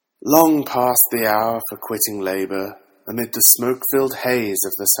Long past the hour for quitting labour, amid the smoke-filled haze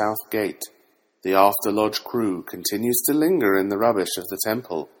of the south gate, the after-lodge crew continues to linger in the rubbish of the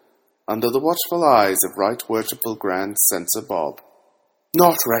temple, under the watchful eyes of Right Worshipful Grand Censor Bob.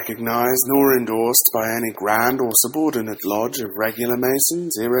 Not recognised nor endorsed by any grand or subordinate lodge of regular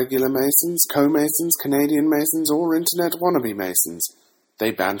Masons, irregular Masons, co-Masons, Canadian Masons, or Internet wannabe Masons, they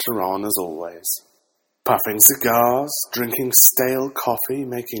banter on as always. Puffing cigars, drinking stale coffee,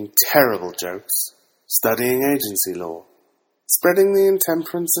 making terrible jokes, studying agency law, spreading the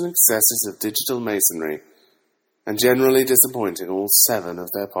intemperance and excesses of digital masonry, and generally disappointing all 7 of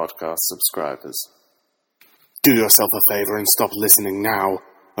their podcast subscribers. Do yourself a favour and stop listening now.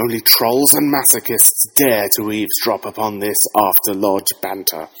 Only trolls and masochists dare to eavesdrop upon this after-lodge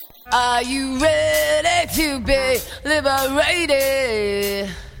banter. Are you ready to be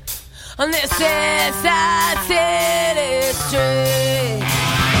liberated on this Southside City street?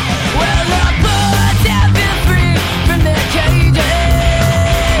 Well, the birds have been free from their cages.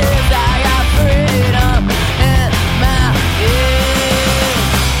 I got freedom in my ears.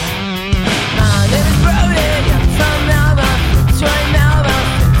 My name is Brody. I'm from Melbourne. Detroit,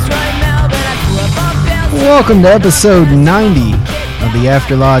 Melbourne. I grew up on Bell. Welcome to episode 90 of the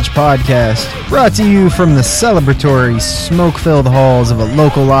After Lodge podcast, brought to you from the celebratory, smoke-filled halls of a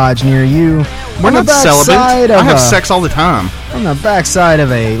local lodge near you. We're not celibate. I have sex all the time. On the backside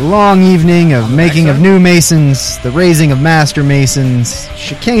of a long evening of making of new masons, the raising of master masons,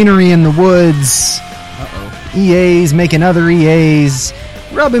 chicanery in the woods, EAs making other EAs,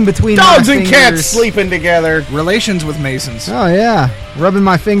 rubbing between dogs my and fingers. cats sleeping together. Relations with Masons. Oh yeah, rubbing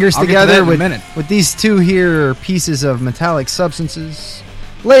my fingers I'll get to together that in a minute. with these 2 here pieces of metallic substances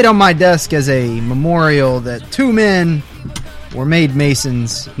laid on my desk as a memorial that 2 men were made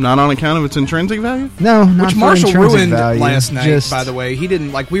Masons. Not on account of its intrinsic value? No, not Which for Marshall intrinsic ruined value, last night, just- by the way. He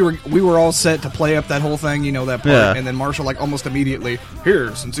didn't, like, we were all set to play up that whole thing, you know, that part, Yeah. and then Marshall, like, almost immediately,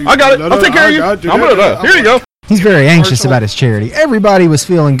 here, since you... I got it. I'll take care of you. I'm gonna. Here you go. He's very anxious Marshall. about his charity. Everybody was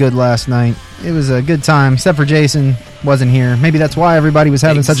feeling good last night. It was a good time, except for Jason wasn't here. Maybe that's why everybody was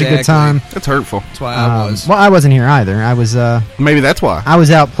having such a good Exactly. time. That's hurtful. That's why I was. Well, I wasn't here either. I was Maybe that's why.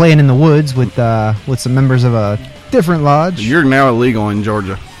 out playing in the woods with some members of a different lodge. You're now illegal in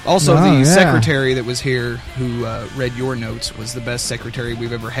Georgia. Also, Oh, the yeah. secretary that was here who read your notes was the best secretary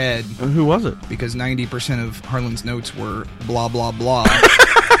we've ever had, Who was it? because 90% of Harlan's notes were blah, blah, blah.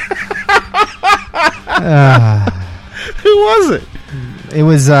 Who was it? It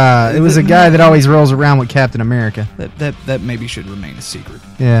was a guy that always rolls around with Captain America. that maybe should remain a secret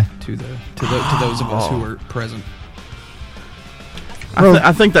Yeah. to those of us who were present.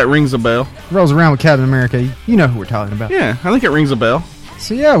 I think that rings a bell. Rolls around with Captain America. You know who we're talking about. Yeah, I think it rings a bell.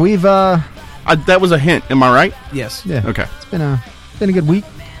 So yeah, we've That was a hint. Am I right? Yes. yeah. Okay. It's been a good week.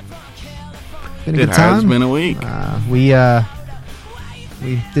 Been a It good time. has been a week.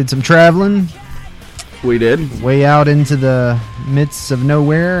 We did some traveling We did. way out into the midst of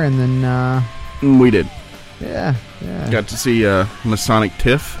nowhere, and then We did. yeah. Got to see Masonic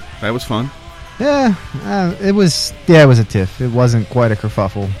TIFF. That was fun. Yeah, it was a tiff. It wasn't quite a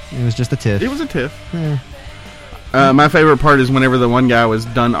kerfuffle. It was just a tiff. It was a TIFF. Yeah. My favorite part is whenever the one guy was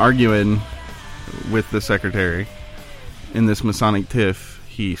done arguing with the secretary in this Masonic TIFF,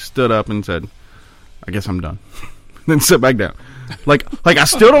 he stood up and said, I guess I'm done. Then sit back down. Like I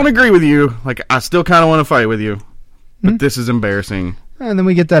still don't agree with you. Like, I still kind of want to fight with you. But this is embarrassing. And then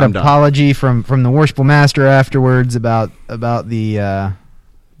we get that I'm done. apology from the worshipful master afterwards about the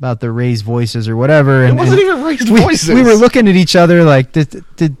raised voices or whatever. And, It wasn't and even raised we, voices. We were looking at each other like,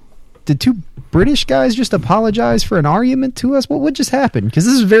 did 2 British guys just apologize for an argument to us? What just happened? Because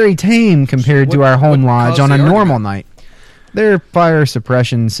this is very tame compared to our home what lodge caused on a the normal argument? night. Their fire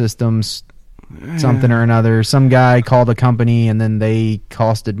suppression systems, something or another. Some guy called a company and then they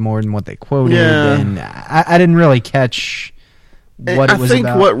costed more than what they quoted. Yeah. And I didn't really catch what it was I think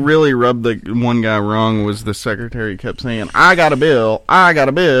about. what really rubbed the one guy wrong was the secretary kept saying, I got a bill,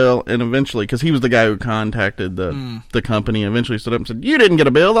 and eventually, because he was the guy who contacted the company, eventually stood up and said, you didn't get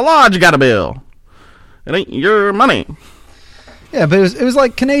a bill, the lodge got a bill. It ain't your money. Yeah, but it was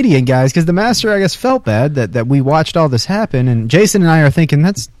like Canadian guys, because the master, I guess, felt bad that we watched all this happen, and Jason and I are thinking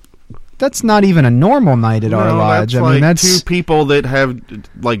that's not even a normal night at our lodge. That's like 2 people that have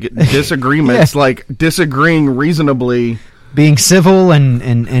like disagreements, like disagreeing reasonably. being civil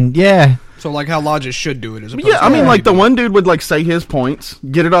and yeah. So, like, how lodges should do it as opposed Yeah, to I mean, how like, you the do it. one dude would, like, say his points,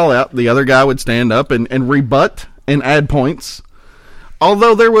 get it all out. The other guy would stand up and rebut and add points.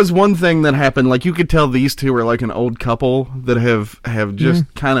 Although there was one thing that happened, like, you could tell these 2 are like an old couple that have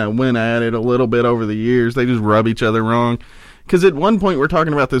just kind of went at it a little bit over the years. They just rub each other wrong. Because at one point we're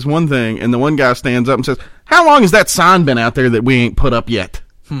talking about this one thing, and the one guy stands up and says, "How long has that sign been out there that we ain't put up yet?"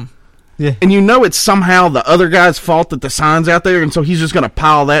 Yeah. And you know it's somehow the other guy's fault that the sign's out there, and so he's just going to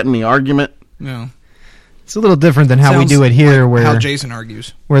pile that in the argument. No. It's a little different than how we do it here, like where how Jason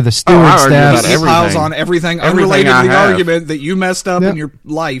argues. where the steward I argue staff about everything. Piles on everything Everything unrelated I to the have. argument that you messed up Yep. in your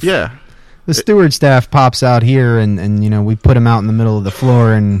life. Yeah. the steward staff pops out here, and we put them out in the middle of the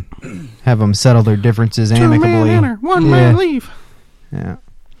floor and have them settle their differences amicably. 2-man enter, 1-man leave. Yeah.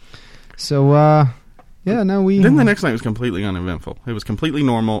 So, we... Then the next night was completely uneventful. It was completely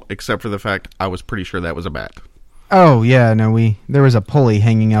normal, except for the fact I was pretty sure that was a bat. Oh, yeah, no, there was a pulley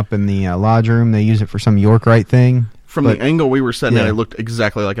hanging up in the lodge room. They use it for some Yorkite thing. From the angle we were sitting at, yeah. it looked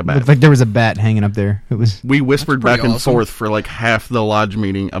exactly like a bat. Looked like there was a bat hanging up there. It was... We whispered That's back pretty and awesome. forth for like half the lodge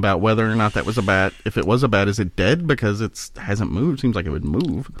meeting about whether or not that was a bat. If it was a bat, is it dead? Because it hasn't moved. Seems like it would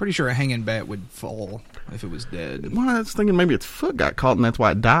move. Pretty sure a hanging bat would fall if it was dead. Well, I was thinking maybe its foot got caught and that's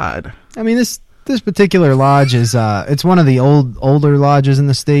why it died. I mean, this particular lodge is it's one of the older lodges in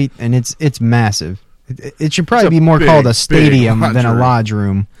the state, and it's massive. It should probably It's a be more big, called a big stadium lodge than a room. lodge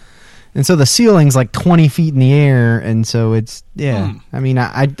room. And so the ceiling's like 20 feet in the air, and so it's I mean,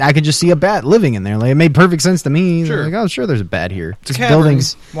 I could just see a bat living in there. Like, it made perfect sense to me. Sure. Like, oh, sure, there's a bat here. It's a This cavern.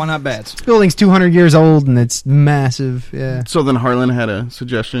 building's Why not bats? 200 years old, and it's massive. Yeah. So then Harlan had a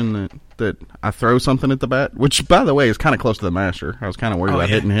suggestion that I throw something at the bat, which, by the way, is kind of close to the master. I was kind of worried about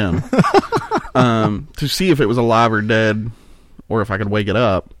hitting him. To see if it was alive or dead, or if I could wake it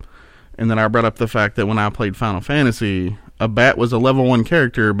up. And then I brought up the fact that when I played Final Fantasy, a bat was a level 1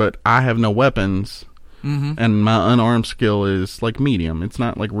 character, but I have no weapons. And my unarmed skill is like medium. It's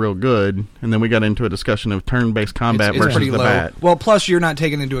not like real good. And then we got into a discussion of turn-based combat It's versus pretty the low. bat. Well, plus you're not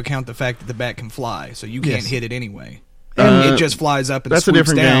taking into account the fact that the bat can fly, so you can't Yes. hit it anyway. And it just flies up and that's a swoops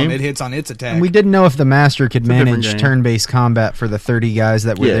different down. game. It hits on its attack. And we didn't know if the master could a different manage game. turn-based combat for the 30 guys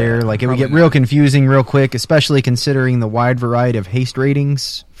that were Yeah, there. Like, it would get probably real not. confusing real quick, especially considering the wide variety of haste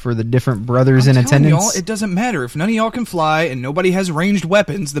ratings for the different brothers in I'm telling attendance. y'all, it doesn't matter. If none of y'all can fly and nobody has ranged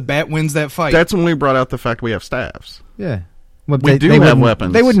weapons, the bat wins that fight. That's when we brought out the fact we have staffs. Yeah. Well, We do have wouldn't-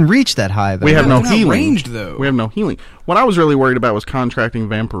 weapons. They wouldn't reach that high, though. We have no They're not healing. ranged, though. We have no healing. What I was really worried about was contracting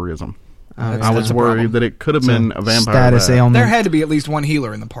vampirism. That's- I was that's a worried problem. that it could have been a vampire status bat. ailment. There had to be at least one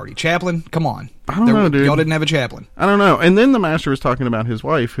healer in the party. Chaplain, come on. I don't know, dude. Y'all didn't have a chaplain. I don't know. And then the master was talking about his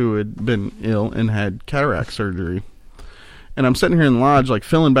wife who had been ill and had cataract surgery. And I'm sitting here in the lodge, like,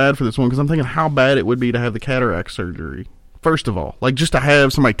 feeling bad for this one because I'm thinking how bad it would be to have the cataract surgery. First of all, like, just to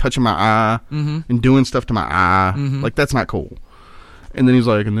have somebody touching my eye and doing stuff to my eye, like, that's not cool. And then he's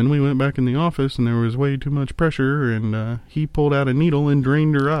like, and then we went back in the office and there was way too much pressure and he pulled out a needle and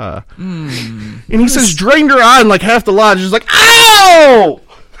drained her eye. And he says, drained her eye, and like half the lodge is like, ow!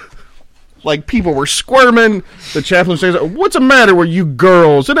 Like, people were squirming. The chaplain says, what's the matter with you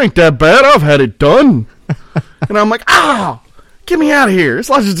girls? It ain't that bad. I've had it done. And I'm like, ow! Get me out of here. This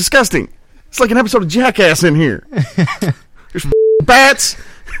lodge is disgusting. It's like an episode of Jackass in here. There's bats.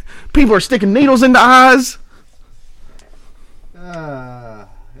 People are sticking needles into eyes.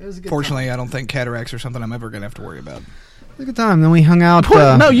 It was a good Fortunately, I don't think cataracts are something I'm ever going to have to worry about. time. It was a good time. Then we hung out.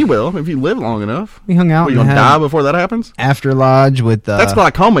 No, you will if you live long enough. We hung out What, you and gonna had die before that happens? after lodge with That's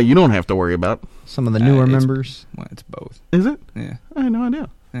glaucoma you don't have to worry about. some of the newer it's- members. Well, it's both. Is it? Yeah. I had no idea.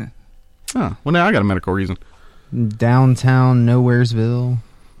 Yeah. Oh, well, now I got a medical reason. Downtown Nowheresville.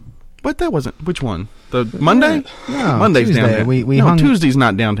 But that wasn't... Which one? The Monday? No, Monday's Tuesday. downtown. We no, hung. Tuesday's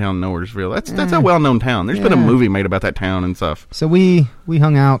not downtown Nowheresville. That's a well-known town. There's been a Yeah. movie made about that town and stuff. So we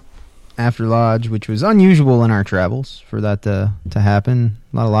hung out after lodge, which was unusual in our travels for that to happen.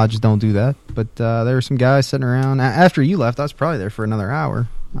 A lot of lodges don't do that, but there were some guys sitting around. After you left, I was probably there for another hour.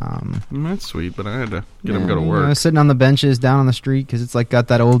 That's sweet, but I had to get him to go to work. Sitting on the benches down on the street because it's like got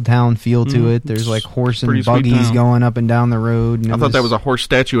that old town feel to it. There's like horse and pretty sweet buggies town. going up and down the road. And I thought that was a horse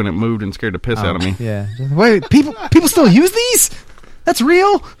statue and it moved and scared the piss out of me. Yeah. Wait, people still use these? That's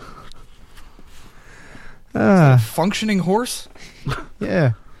real? Functioning horse?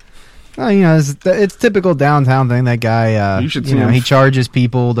 Yeah. Well, it's typical downtown thing. That guy, You should see him. he charges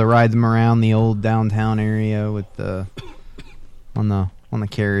people to ride them around the old downtown area with the on the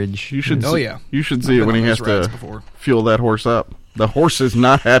carriage. You should. Oh, yeah. You should see I've it when been he on has those rides to before. fuel that horse up. The horse is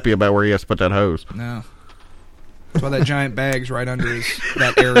not happy about where he has to put that hose. No. That's why that giant bag's right under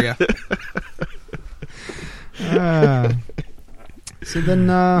that area. So then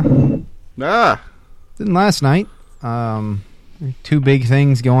last night, two big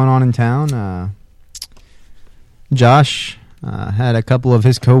things going on in town. Josh had a couple of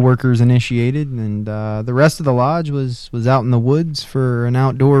his coworkers initiated, and the rest of the lodge was out in the woods for an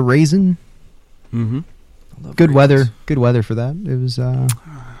outdoor raisin. Mm-hmm. Love Good raisins. weather. Good weather for that. It was.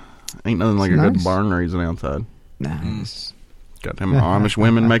 Ain't nothing like a Nice. good barn raising outside. Nice. Got them Amish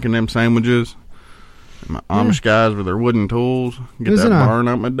women making them sandwiches. And my Amish guys with their wooden tools. Get Isn't that a- barn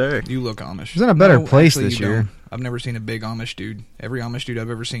out my day. You look Amish. It's in a better No, place actually, this you year. don't. I've never seen a big Amish dude. Every Amish dude I've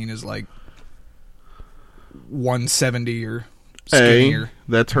ever seen is like 170 or A, skinnier.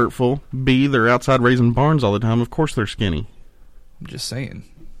 that's hurtful. B, they're outside raising barns all the time. Of course they're skinny. I'm just saying.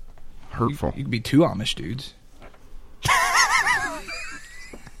 Hurtful. You could be two Amish dudes.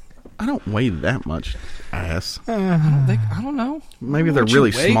 I don't weigh that much, ass. I don't know. Maybe they're What you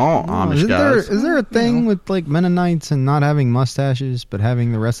really weigh? small Amish guys. Is there a thing with like Mennonites and not having mustaches but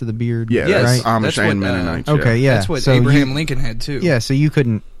having the rest of the beard? Yeah, Yes. that's Amish That's and what, Mennonites. Okay, yeah. That's what so Abraham Lincoln had too. Yeah, so you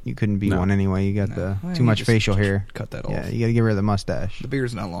couldn't be No. one anyway. You got No. Well, too you much just facial hair. Cut that off. Yeah, you got to get rid of the mustache. The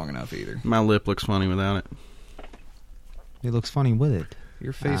beard's not long enough either. My lip looks funny without it. It looks funny with it.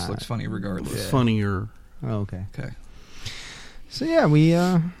 Your face looks funny regardless. It's funnier. Oh, okay. Okay. So yeah, we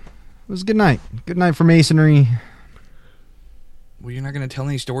it was a good night. Good night for masonry. Well, you're not going to tell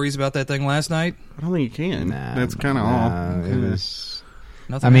any stories about that thing last night? I don't think you can. Nah, That's kind of nah, all. It was.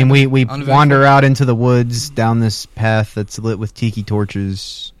 Nothing I mean, we happened? wander out into the woods down this path that's lit with tiki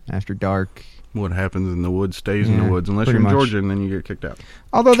torches after dark. What happens in the woods stays in Yeah, the woods, unless pretty you're in much. Georgia, and then you get kicked out.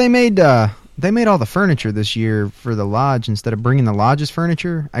 Although they made all the furniture this year for the lodge instead of bringing the lodge's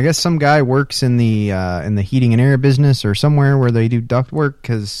furniture. I guess some guy works in the heating and air business or somewhere where they do duct work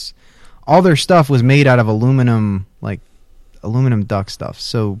because all their stuff was made out of aluminum duct stuff.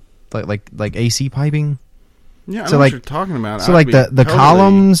 So like AC piping. Yeah, I So, know like- what you're talking about. So I'd like be the totally-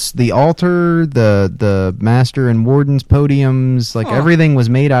 columns, the altar, the master and warden's podiums, like Huh. everything was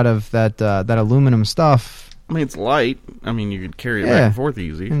made out of that aluminum stuff. I mean, it's light. I mean, you could carry it Yeah. back and forth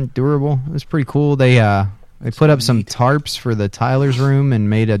easy. And durable. It was pretty cool. They put up some tarps for the Tyler's room and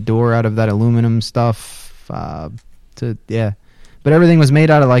made a door out of that aluminum stuff. But everything was made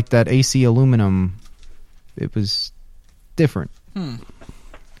out of like that AC aluminum. It was different.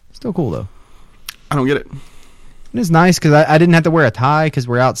 Still cool though. I don't get it. And it's nice because I didn't have to wear a tie because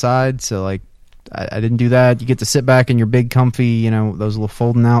we're outside. So like I didn't do that. You get to sit back in your big comfy, those little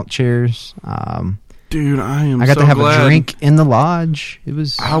folding out chairs. Dude, I am I got so to have glad. a drink in the lodge. It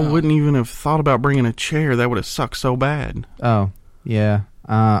was. I wouldn't even have thought about bringing a chair. That would have sucked so bad. Oh, yeah.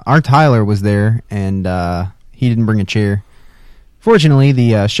 Our Tyler was there, and he didn't bring a chair. Fortunately,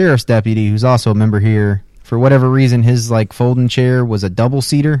 the sheriff's deputy, who's also a member here, for whatever reason, his folding chair was a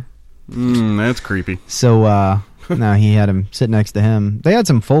double-seater. That's creepy. So, no, he had him sit next to him. They had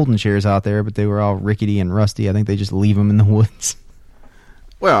some folding chairs out there, but they were all rickety and rusty. I think they just leave them in the woods.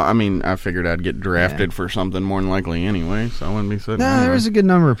 Well, I mean, I figured I'd get drafted for something more than likely anyway, so I wouldn't be sitting No, anywhere. there was a good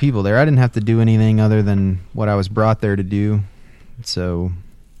number of people there. I didn't have to do anything other than what I was brought there to do. So,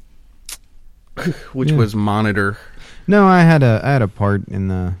 Which Yeah. was monitor. no, I had a part in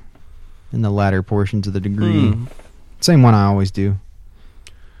the latter portions of the degree. Hmm. Same one I always do.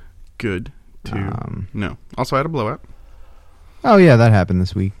 Good. No. Also, I had a blowout. Oh yeah, that happened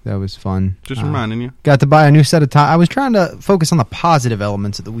this week. That was fun. Just reminding you. Got to buy a new set of tires. I was trying to focus on the positive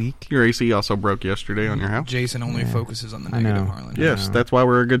elements of the week. Your AC also broke yesterday on your house. Jason only Yeah. focuses on the I negative, know. Harlan. Yes, No. that's why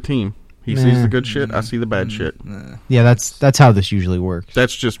we're a good team. He Nah. sees the good shit, I see the bad shit. Nah. Yeah, that's how this usually works.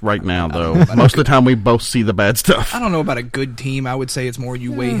 That's just right now, though. Most of the time, we both see the bad stuff. I don't know about a good team. I would say it's more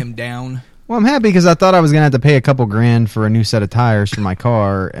you weigh him down. Well, I'm happy because I thought I was gonna have to pay a couple grand for a new set of tires for my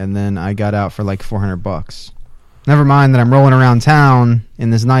car, and then I got out for like $400. Never mind that I'm rolling around town in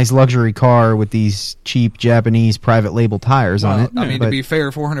this nice luxury car with these cheap Japanese private label tires on Well, it. I mean, but, to be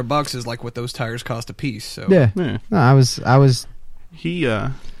fair, $400 is like what those tires cost a piece. So yeah, Yeah. no, I was He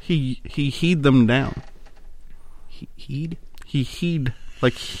heed them down. heed,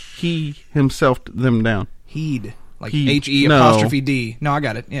 He himself them down. heed, like Heed. HE No. apostrophe D. No, I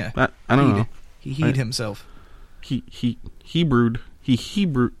got it. Yeah, I don't Heed. know. He heed himself. He brewed. He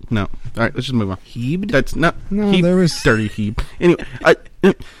brewed. No. All right, let's just move on. Heebed. That's not. No, he, there was- dirty heap. Anyway,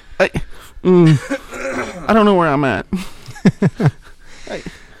 I don't know where I'm at.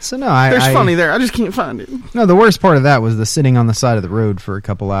 so no. I There's funny there. I just can't find it. No, the worst part of that was the sitting on the side of the road for a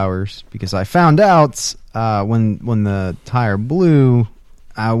couple hours because I found out when the tire blew,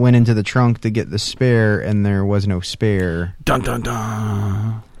 I went into the trunk to get the spare and there was no spare. Dun dun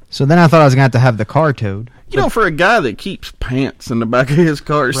dun. So then I thought I was going to have the car towed. You know, for a guy that keeps pants in the back of his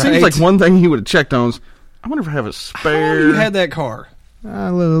car, it seems Right. like one thing he would have checked on is, I wonder if I have a How long spare. you had that car?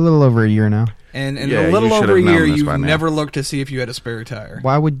 A little over a year now. And in Yeah, a you little should over a have known year, this you've by now. never looked to see if you had a spare tire.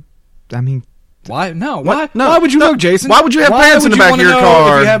 Why would I mean? Why? No. What? Why would you look, Jason? Why would you have pants in the back of your know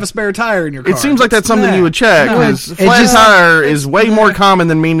car? If you have a spare tire in your car, It seems like that's something you would check. No. Because It flat just- tire is way more common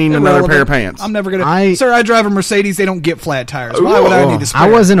than me needing another pair of pants. I'm never gonna. Sir, I drive a Mercedes. They don't get flat tires. Why would I need a spare? I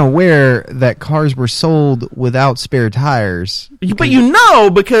wasn't aware that cars were sold without spare tires. But you know,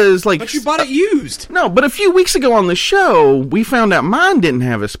 because like, But you bought it used. no. But a few weeks ago on the show, we found out mine didn't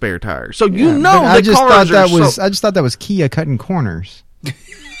have a spare tire. So you know, But I the just cars thought that are was so- I just thought that was Kia cutting corners.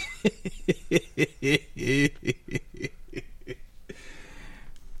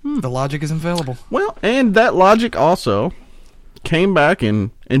 The logic is infallible. Well, and that logic also came back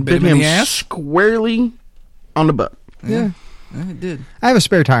and bit him in him the ass? squarely on the butt. Yeah. It did. I have a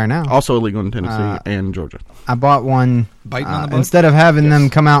spare tire now. Also illegal in Tennessee and Georgia. I bought one. Biting on the butt? Instead of having them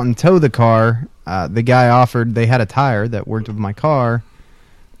come out and tow the car, the guy offered they had a tire that worked with my car,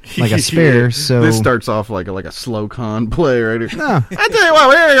 like a spare. So This starts off like a slow con play right here. No. I tell you what,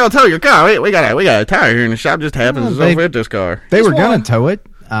 we ain't gonna tow your car. We got a tire here in the shop. Just happens to they- fit this car. they were Just gonna one. tow it,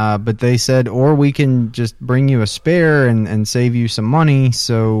 but they said, or we can just bring you a spare and save you some money.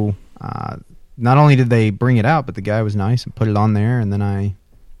 So not only did they bring it out, but the guy was nice and put it on there, and then I,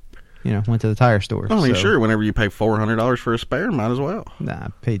 went to the tire store. I mean, So, sure. Whenever you pay $400 for a spare, might as well. Nah, I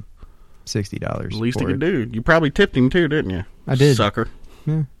paid $60. The least for he could it. do. You probably tipped him too, didn't you? I did. Sucker.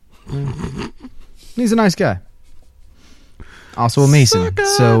 He's a nice guy. Also a Mason. Sucker.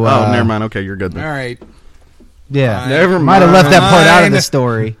 So never mind. Okay, you're good All then. right. Yeah, Never might have left that part out of mind. the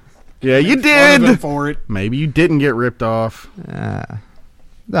story. Yeah, you One of them did. for it. Maybe you didn't get ripped off.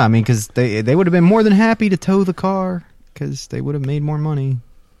 I mean, because they would have been more than happy to tow the car because they would have made more money.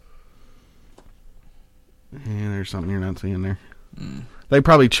 Yeah, there's something you're not seeing there. They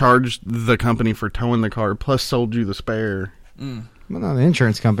probably charged the company for towing the car, plus sold you the spare. Well, no, the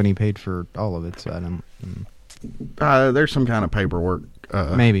insurance company paid for all of it, so I don't. There's some kind of paperwork.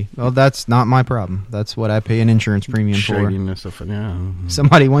 Maybe. Well, that's not my problem. That's what I pay an insurance premium for. Shadiness of yeah.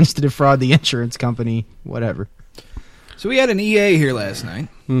 Somebody wants to defraud the insurance company, whatever. So we had an EA here last night.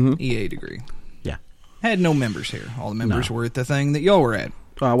 Mhm. EA degree. Yeah. Had no members here. All the members No. were at the thing that y'all were at.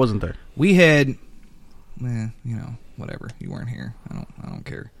 Oh, I wasn't there. We had, whatever. You weren't here. I don't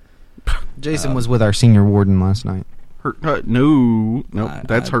care. Jason was with our senior warden last night. No,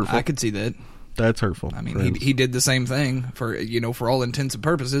 that's I- hurtful. I could see that. That's hurtful. I mean, friends. he did the same thing for all intents and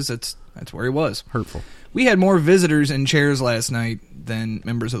purposes. That's where he was. hurtful. We had more visitors in chairs last night than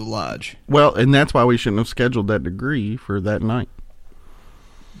members of the lodge. Well, and that's why we shouldn't have scheduled that degree for that night.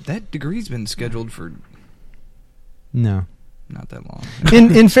 That degree's been scheduled for No. not that long.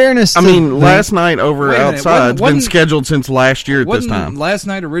 In fairness, I to mean, the- last night over Wait a minute, outside's been wasn't- scheduled since last year at this Wasn't time. last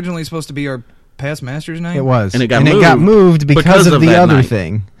night originally supposed to be our past masters night? It was, And it got moved because of the that other night.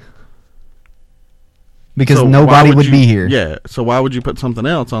 thing. Because So why nobody would you- be here. Yeah, so why would you put something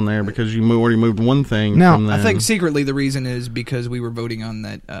else on there? Because you already moved one thing. No, from I then. think secretly the reason is because we were voting on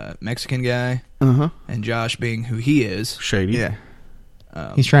that Mexican guy, and Josh being who he is, shady. Yeah.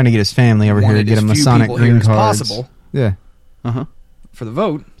 He's trying to get his family over here to wanted get as a few Masonic people here green as cards. possible. Yeah. for the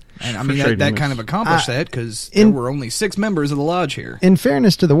vote. And I For mean, that shadiness. kind of accomplished that because there were only 6 members of the lodge here. In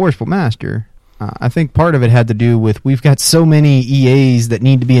fairness to the Worshipful Master, I think part of it had to do with we've got so many EAs that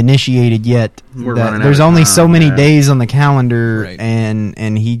need to be initiated yet We're that running out there's of only time, so many yeah. days on the calendar, Right.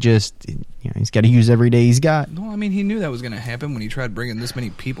 and he just he's got to use every day he's got. Well, I mean, he knew that was going to happen when he tried bringing this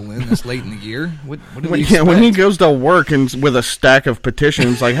many people in this late in the year. What did he expect? When he goes to work and with a stack of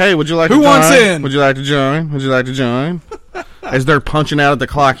petitions, like, "Hey, would you like Who to join? wants in? Would you like to join? Would you like to join?" As they're punching out at the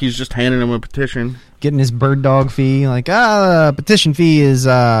clock, he's just handing them a petition. Getting his bird dog fee, like petition fee is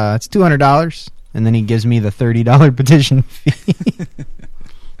it's $200, and then he gives me the $30 petition fee.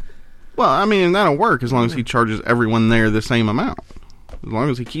 Well, I mean, that'll work as long as he charges everyone there the same amount. As long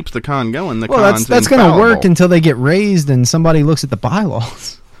as he keeps the con going, the Well, con's that's going to work infallible. until they get raised and somebody looks at the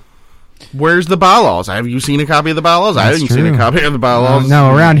bylaws. Where's the bylaws? Have you seen a copy of the bylaws? I That's haven't seen a true. copy of the bylaws.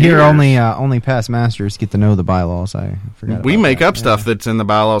 No, around in here years. only past masters get to know the bylaws. I forgot. We about make that. up stuff that's in the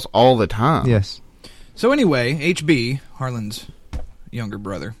bylaws all the time. Yes. So anyway, HB, Harlan's younger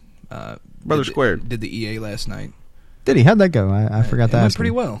brother, Brother Squared. did the EA last night. Did he? How'd that go? I forgot It to went ask. pretty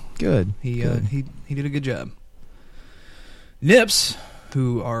him. well. Good. He Good. he did a good job. Nips,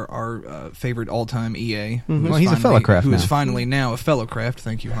 who are our favorite all-time EA, who is Well, he's a finally- Fellowcraft who is now. finally now a Fellowcraft.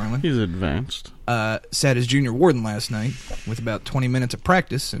 Thank you, Harlan. He's advanced. Sat as junior warden last night with about 20 minutes of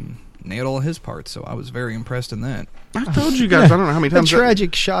practice and nailed all his parts. So I was very impressed in that. I told you guys, I don't know how many A times.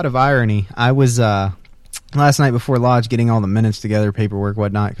 tragic shot of irony. I was last night before lodge getting all the minutes together, paperwork,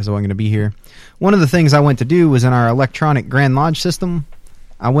 whatnot, because I wasn't going to be here. One of the things I went to do was in our electronic Grand Lodge system.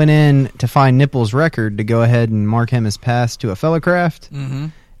 I went in to find Nipple's record to go ahead and mark him as passed to a Fellowcraft. Mm-hmm.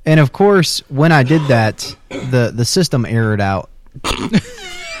 And of course, when I did that, the system errored out.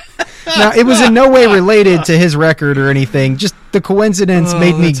 Now, it was in no way related to his record or anything. Just the coincidence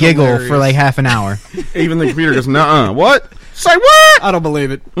made me that's giggle hilarious. for like half an hour. Even the computer goes, nuh-uh. What? Say what? I don't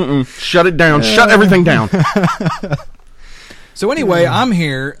believe it. Shut it down. Shut everything down. So anyway, I'm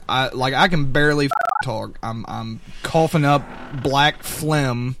here. I can barely talk. I'm coughing up black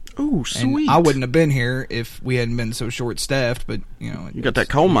phlegm. Ooh, And sweet. I wouldn't have been here if we hadn't been so short-staffed. But you know, You got that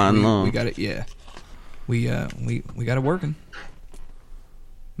coal mine lung. We got it. Yeah, we got it working.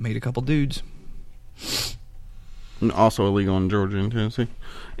 Made a couple dudes. And also illegal in Georgia and Tennessee.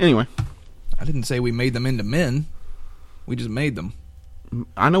 Anyway, I didn't say we made them into men. We just made them.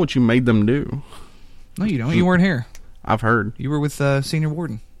 I know what you made them do. No, you don't. You weren't here. I've heard. You were with Senior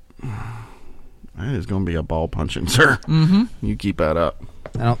Warden. That is going to be a ball punching, sir. Mm-hmm. You keep that up.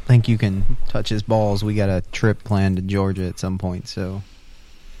 I don't think you can touch his balls. We got a trip planned to Georgia at some point, so...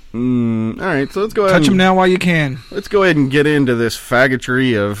 All right, so let's go ahead. Touch them now while you can. Let's go ahead and get into this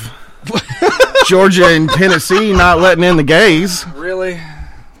faggotry of Georgia and Tennessee not letting in the gays. Really?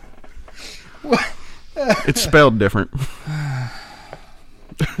 It's spelled different.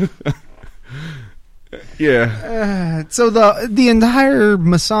 Yeah. So the entire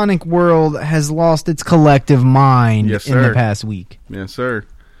Masonic world has lost its collective mind Yes, in the sir. past week. Yes, sir.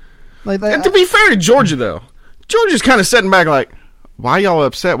 Like, And to be fair to Georgia, though, Georgia's kind of sitting back like, why y'all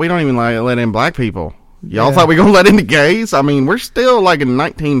upset? We don't even let in black people. Y'all Yeah. thought we going to let in the gays? I mean, we're still like in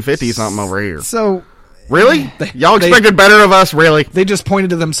 1950-something over here. so Really? Y'all expected better of us, really? They just pointed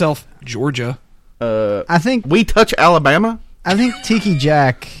to themselves. Georgia. I think We touch Alabama? Tiki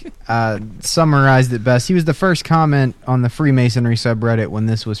Jack summarized it best. He was the first comment on the Freemasonry subreddit when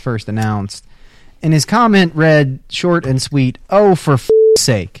this was first announced, and his comment read short and sweet, "Oh, for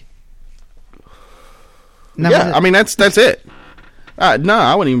sake." Now, Yeah, I mean, that's it. No,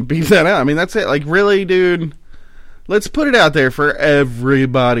 I wouldn't even beat that out. I mean, that's it. Like, really, dude, let's put it out there for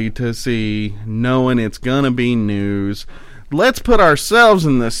everybody to see, knowing it's going to be news. Let's put ourselves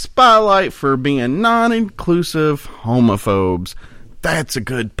in the spotlight for being non-inclusive homophobes. That's a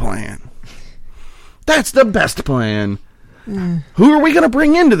good plan. That's the best plan. Who are we going to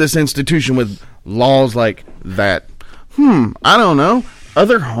bring into this institution with laws like that? I don't know.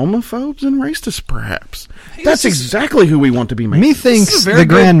 Other homophobes and racists, perhaps. That's exactly who we want to be making. Methinks is a the very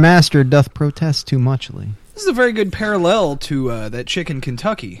good- Grand Master doth protest too muchly. This is a very good parallel to that chick in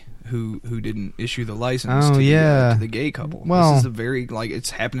Kentucky who didn't issue the license Oh, to, yeah. to the gay couple. Well- this is a very, it's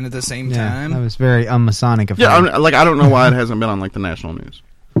happening at the same time. That was very unmasonic of Yeah, her. I don't know why it hasn't been on like the national news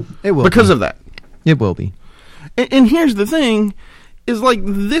It will because be. of that. It will be. And here's the thing: is like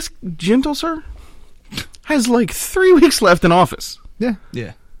this gentle sir has like 3 weeks left in office. Yeah.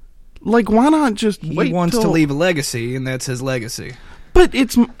 Yeah. Like, why not just He wait? wants till, to leave a legacy, and that's his legacy. but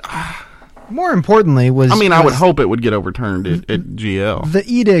it's. More importantly was... I mean, I would was hope it would get overturned at GL. the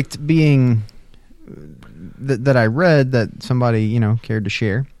edict being that I read that somebody cared to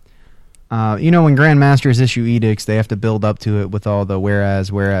share. When Grand Masters issue edicts, they have to build up to it with all the whereas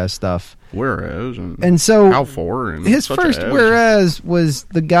stuff. Whereas And so how for and his such first as. whereas was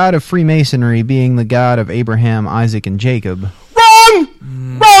the God of Freemasonry being the God of Abraham, Isaac, and Jacob.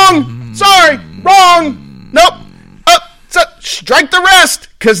 Wrong. Sorry. Wrong. Nope. Strike the rest,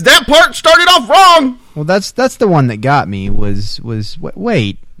 because that part started off wrong. Well, that's the one that got me. Was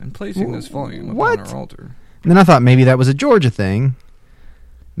wait. And placing this volume What? upon our altar. And then I thought maybe that was a Georgia thing.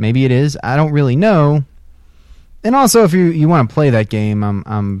 Maybe it is. I don't really know. And also, if you want to play that game,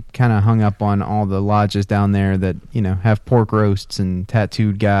 I'm kind of hung up on all the lodges down there that have pork roasts and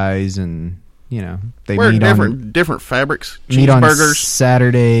tattooed guys, and they Wear meet different fabrics, meet on cheeseburgers.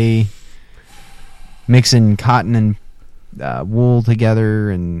 Saturday, mixing cotton and wool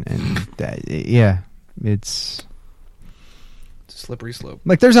together, and yeah, it's It's a slippery slope.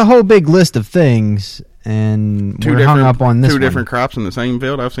 like there's a whole big list of things, and we're hung up on this two one. different crops in the same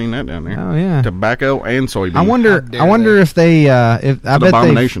field. I've seen that down there. Oh yeah. Tobacco and soybean. I wonder. How dare I wonder they. if they. If I An bet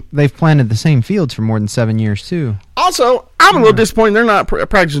abomination. they've planted the same fields for more than 7 years too. Also, I'm a little disappointed they're not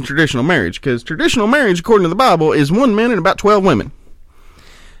practicing traditional marriage, because traditional marriage, according to the Bible, is 1 man and about 12 women.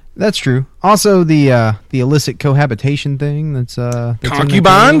 That's true. Also, the illicit cohabitation thing. That's in the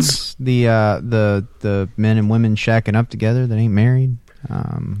Concubines? codes. The men and women shacking up together that ain't married.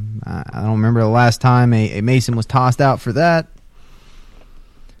 I don't remember the last time a Mason was tossed out for that.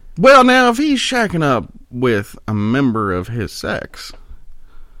 Well, now, if he's shacking up with a member of his sex,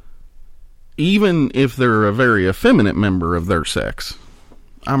 even if they're a very effeminate member of their sex,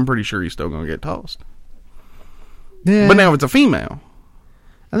 I'm pretty sure he's still going to get tossed. Yeah, But now if it's a female,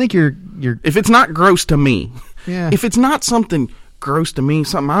 I think you're if it's not gross to me, yeah. if it's not something gross to me,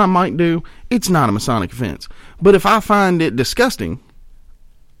 something I might do, it's not a Masonic offense. But if I find it disgusting,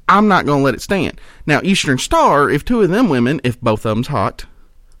 I'm not going to let it stand. Now, Eastern Star, if two of them women, if both of them's hot,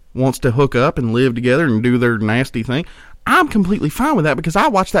 wants to hook up and live together and do their nasty thing, I'm completely fine with that because I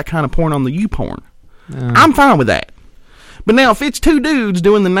watch that kind of porn on the YouPorn. I'm fine with that. But now, if it's two dudes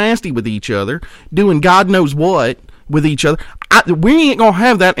doing the nasty with each other, doing God knows what with each other, we ain't going to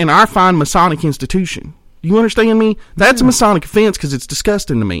have that in our fine Masonic institution. Do you understand me? That's a Masonic offense because it's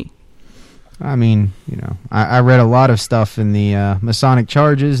disgusting to me. I mean, I read a lot of stuff in the Masonic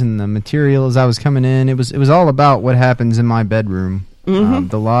charges and the material as I was coming in. It was all about what happens in my bedroom.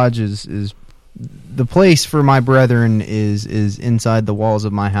 The lodge is the place for my brethren is inside the walls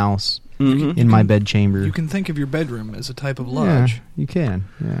of my house, in my bedchamber. You can think of your bedroom as a type of lodge. Yeah, you can.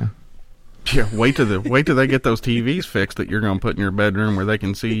 Yeah. Yeah, wait till they get those TVs fixed that you're going to put in your bedroom where they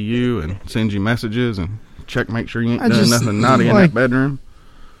can see you and send you messages and make sure you ain't done nothing naughty in that bedroom.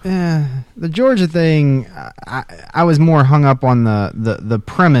 Yeah, the Georgia thing, I was more hung up on the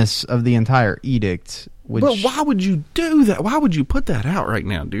premise of the entire edict. But why would you do that? Why would you put that out right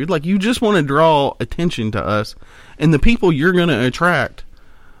now, dude? Like, you just want to draw attention to us, and the people you're going to attract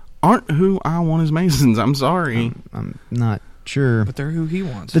aren't who I want as Masons. I'm sorry. I'm not sure. But they're who he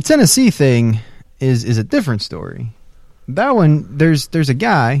wants. The Tennessee thing is a different story. That one, there's a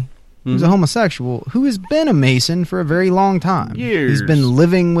guy who's a homosexual who has been a Mason for a very long time. Years. He's been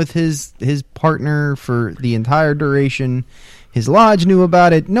living with his partner for the entire duration. His lodge knew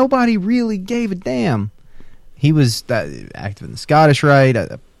about it. Nobody really gave a damn. He was active in the Scottish Rite.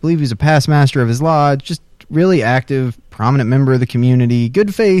 I believe he was a past master of his lodge. Just really active, prominent member of the community.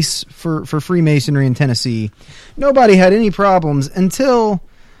 Good face for Freemasonry in Tennessee. Nobody had any problems until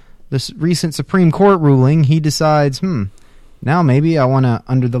this recent Supreme Court ruling. He decides, now maybe I want to,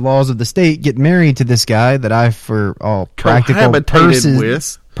 under the laws of the state, get married to this guy that I've, for all practical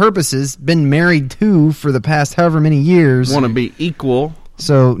purposes, been married to for the past however many years. Want to be equal.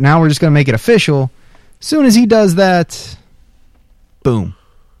 So now we're just going to make it official. Soon as he does that, boom.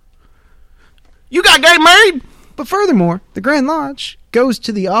 You got getting married? But furthermore, the Grand Lodge goes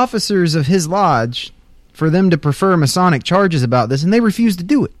to the officers of his lodge for them to prefer Masonic charges about this, and they refuse to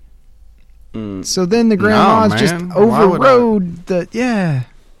do it. So then the Grand Lodge just overrode the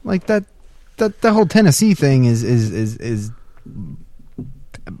that whole Tennessee thing is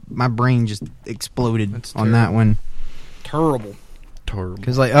my brain just exploded on that one. Terrible.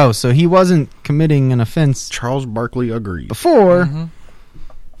 Because so he wasn't committing an offense. Charles Barkley agrees. Before.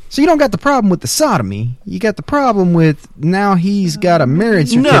 So you don't got the problem with the sodomy. You got the problem with now he's got a marriage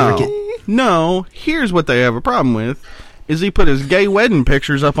certificate. No. Here's what they have a problem with. Is he put his gay wedding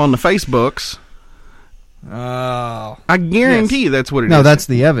pictures up on the Facebooks. Oh. I guarantee that's what it is. No, that's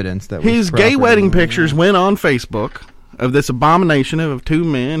the evidence. That his gay wedding pictures went on Facebook of this abomination of two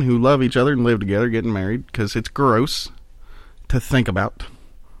men who love each other and live together getting married because it's gross to think about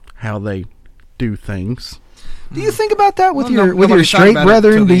how they do things. Do you think about that with your straight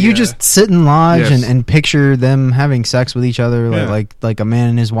brethren? Do you just sit in lodge and picture them having sex with each other like a man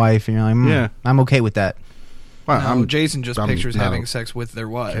and his wife, and you're like, I'm okay with that? Well, Jason just pictures having sex with their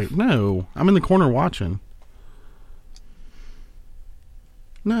wife. Okay, no, I'm in the corner watching.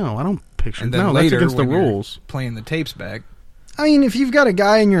 No, I don't picture. And then no, later, that's against the rules. Playing the tapes back. I mean, if you've got a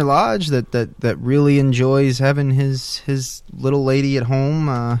guy in your lodge that really enjoys having his little lady at home,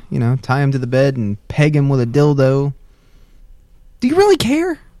 tie him to the bed and peg him with a dildo, do you really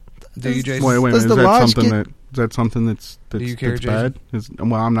care? Do you, Jason? Wait, is that something that's do you care, bad?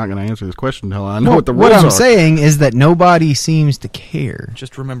 Well, I'm not going to answer this question until I know what the rules are. What I'm saying is that nobody seems to care.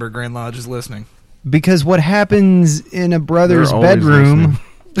 Just remember, Grand Lodge is listening. Because what happens in a brother's bedroom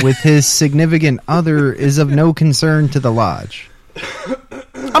with his significant other is of no concern to the lodge.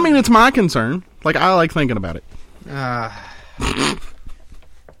 I mean, it's my concern. Like, I like thinking about it.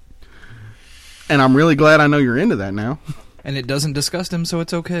 And I'm really glad I know you're into that now. And it doesn't disgust him, so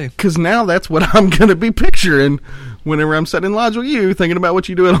it's okay. Because now that's what I'm going to be picturing whenever I'm sitting in lodge with you, thinking about what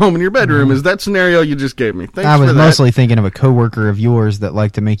you do at home in your bedroom, is that scenario you just gave me. Thanks I was for that. Mostly thinking of a coworker of yours that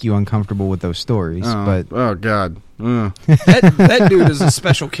liked to make you uncomfortable with those stories. Oh, God. That dude is a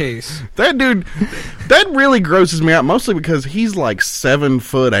special case. That really grosses me out, mostly because he's like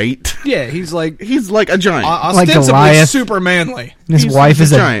 7'8". Yeah, he's like a giant, ostensibly Goliath. Super manly. His wife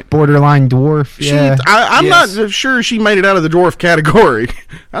is a borderline dwarf. I'm not sure she made it out of the dwarf category.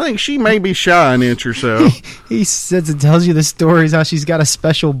 I think she may be shy an inch or so. He says and tells you the stories how she's got a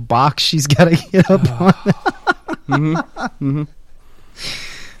special box she's got to get up on.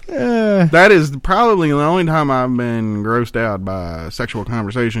 That is probably the only time I've been grossed out by sexual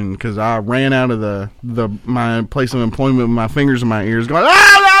conversation, because I ran out of my place of employment with my fingers in my ears going,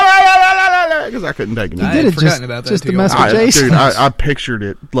 because I couldn't take it. I did had it forgotten about that just to too. mess with Jason. Dude, I pictured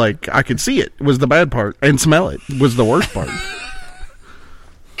it. Like, I could see it was the bad part, and smell it was the worst part.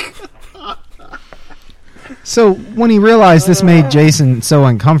 So when he realized this made Jason so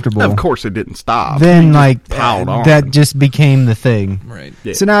uncomfortable, Of course, it didn't stop. then It just like piled on. that just became the thing. Right.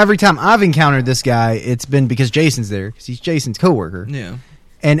 Yeah. So now every time I've encountered this guy, it's been because Jason's there, because he's Jason's coworker. Yeah.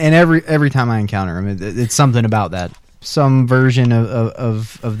 And every time I encounter him, it's something about that. Some version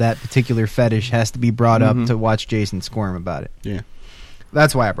of that particular fetish has to be brought up to watch Jason squirm about it. Yeah.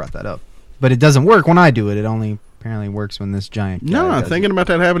 That's why I brought that up. But it doesn't work when I do it. It only apparently works when this giant guy No, does thinking it. about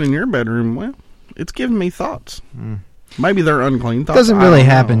that happening in your bedroom, well, it's giving me thoughts. Maybe they're unclean It thoughts. doesn't I really don't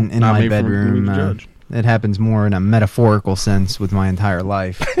know. happen in Not my me for me bedroom. to judge. It happens more in a metaphorical sense with my entire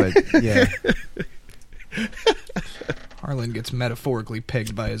life. But yeah, Harlan gets metaphorically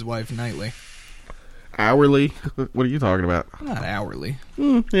pegged by his wife nightly. Hourly? What are you talking about? Not hourly.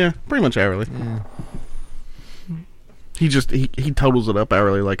 Yeah, pretty much hourly. He just he totals it up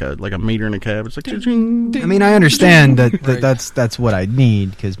hourly like a meter in a cab. It's like cha-ching. I mean, I understand that Right. that's what I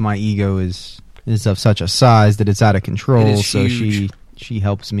need, because my ego is of such a size that it's out of control. It is So huge. she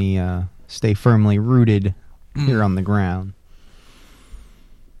helps me stay firmly rooted here on the ground.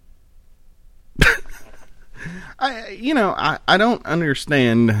 I don't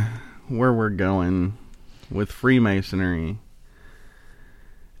understand where we're going with Freemasonry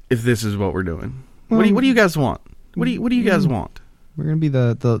if this is what we're doing. What do you guys want? What do you guys want? We're gonna be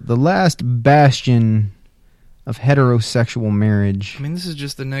the last bastion of heterosexual marriage. I mean, this is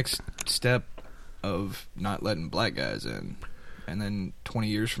just the next step of not letting black guys in. And then 20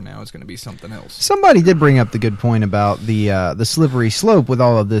 years from now, it's going to be something else. Somebody did bring up the good point about the slippery slope with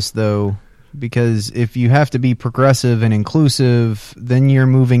all of this, though, because if you have to be progressive and inclusive, then you're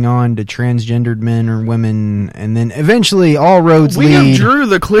moving on to transgendered men or women, and then eventually all roads We have lead. drew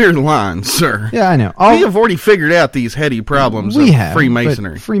the clear line, sir. Yeah, I know. We have already figured out these heady problems We of have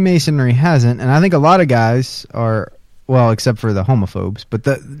Freemasonry. but Freemasonry hasn't, and I think a lot of guys are, well, except for the homophobes, but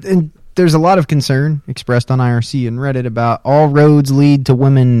there's a lot of concern expressed on IRC and Reddit about all roads lead to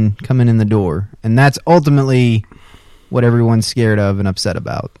women coming in the door, and that's ultimately what everyone's scared of and upset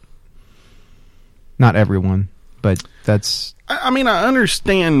about. Not everyone, but that's... I mean, I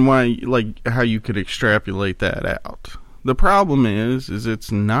understand why, like, how you could extrapolate that out. The problem is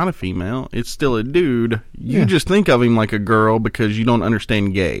it's not a female. It's still a dude. You just think of him like a girl because you don't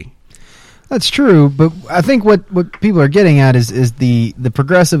understand gay. That's true, but I think what people are getting at is the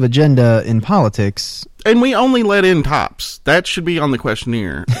progressive agenda in politics. And we only let in tops. That should be on the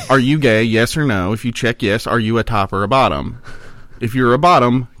questionnaire. Are you gay? Yes or no? If you check yes, are you a top or a bottom? If you're a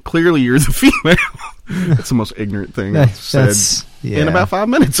bottom, clearly you're the female. That's the most ignorant thing I've said in about 5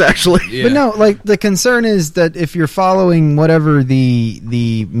 minutes, actually. Yeah. But no, like, the concern is that if you're following whatever the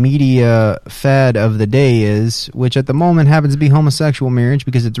media fad of the day is, which at the moment happens to be homosexual marriage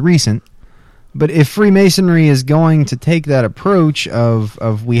because it's recent, but if Freemasonry is going to take that approach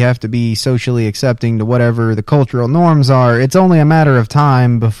of we have to be socially accepting to whatever the cultural norms are, it's only a matter of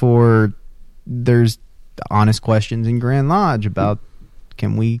time before there's honest questions in Grand Lodge about,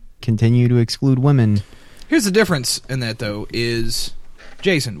 can we continue to exclude women? Here's the difference in that, though, is,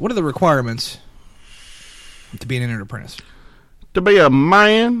 Jason, what are the requirements to be an entered apprentice? To be a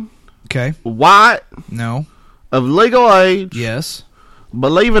man, Okay. white, No. of legal age, Yes.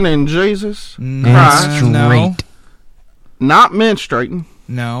 believing in Jesus And Christ, straight. No. not menstruating,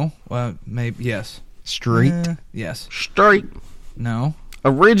 No. Well, maybe, yes. Straight? Yes. straight, No.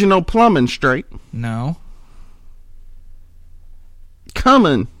 original plumbing straight, No.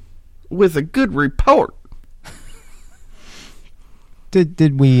 coming with a good report.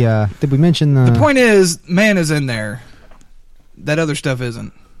 Did we mention the... The point is, man is in there. That other stuff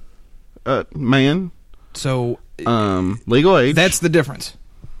isn't. Man, So, legal age. that's the difference.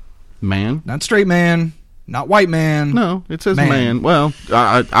 man. Not straight man, not white man. No, it says Man. man. Well,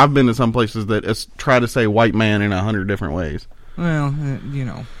 I've been to some places that try to say white man in 100 different ways. Well, you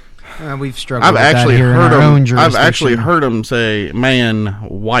know. we've struggled I've with that actually here in heard our own them. I've actually jurisdiction. heard them say man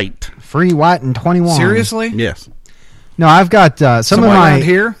white. Free, white, and 21. Seriously? Yes. No, I've got some Somewhere of my around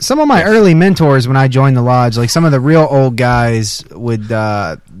here? some of my early mentors when I joined the lodge. Like some of the real old guys would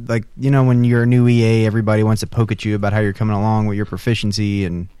like, you know, when you're a new EA, everybody wants to poke at you about how you're coming along with your proficiency,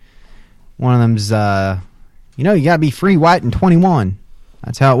 and one of them's you know, you gotta be free, white, and 21.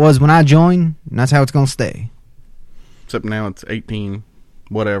 That's how it was when I joined, and that's how it's gonna stay. Except now it's 18,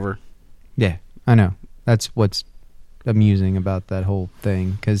 whatever. Yeah, I know. That's what's amusing about that whole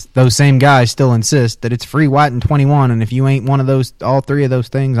thing, because those same guys still insist that it's free, white, and 21, and if you ain't one of those, all three of those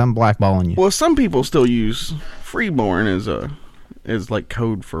things, I'm blackballing you. Well, some people still use freeborn as like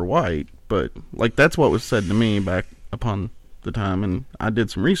code for white, but like that's what was said to me back upon the time, and I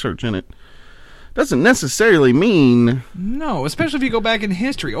did some research in it. Doesn't necessarily mean No, especially if you go back in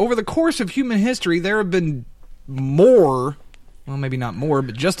history. Over the course of human history, there have been more, well, maybe not more,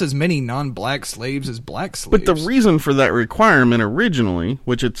 but just as many non-black slaves as black slaves. But the reason for that requirement originally,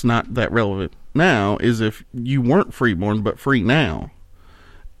 which it's not that relevant now, is if you weren't freeborn but free now,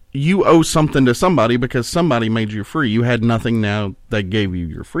 you owe something to somebody because somebody made you free. You had nothing, now they gave you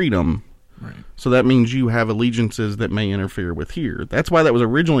your freedom. Right. So that means you have allegiances that may interfere with here. That's why that was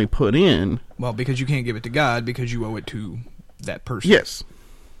originally put in. Well, because you can't give it to God because you owe it to that person. Yes.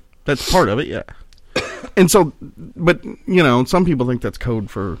 That's part of it, yeah. And so, but, you know, some people think that's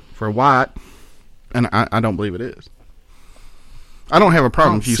code for white, and I don't believe it is. I don't have a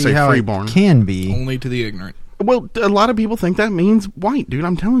problem if you say freeborn. It can be. Only to the ignorant. Well, a lot of people think that means white, dude.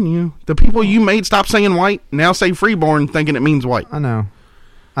 I'm telling you. The people you made stop saying white now say freeborn thinking it means white. I know.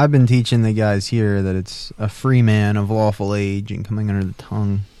 I've been teaching the guys here that it's a free man of lawful age and coming under the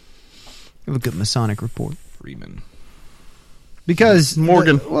tongue. Have a good Masonic report. Freeman. Because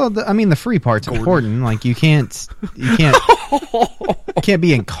Morgan. The free part's Gordon. important. Like you can't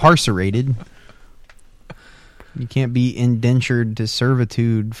be incarcerated. You can't be indentured to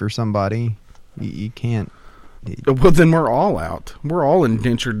servitude for somebody. You can't. Well, then we're all out. We're all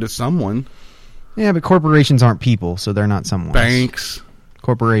indentured to someone. Yeah, but corporations aren't people, so they're not someone. Banks,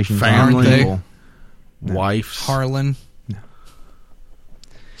 Corporations family, aren't people. wives. Harlan.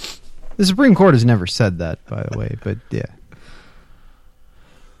 The Supreme Court has never said that, by the way, but yeah.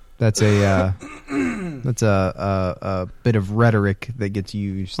 That's a bit of rhetoric that gets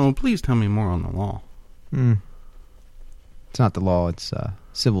used. Oh, please tell me more on the law. It's not the law, it's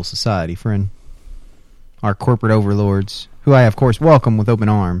civil society, friend. Our corporate overlords, who I, of course, welcome with open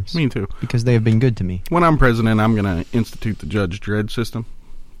arms. Me too. Because they have been good to me. When I'm president, I'm going to institute the Judge Dredd system.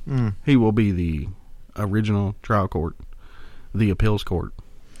 Mm. He will be the original trial court, the appeals court,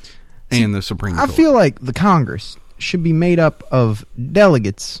 and the Supreme Court. I feel like the Congress should be made up of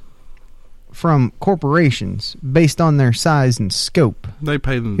delegates from corporations based on their size and scope They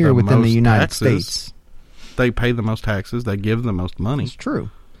pay them here the within most the United taxes. States. They pay the most taxes. They give the most money. It's true.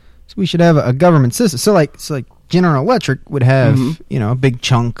 So we should have a government system. So like General Electric would have, a big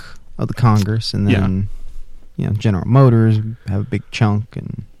chunk of the Congress, and then, General Motors would have a big chunk,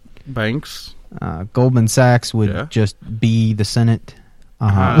 and Banks. Goldman Sachs would just be the Senate.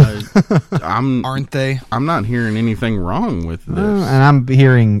 Aren't they? I'm not hearing anything wrong with this. And I'm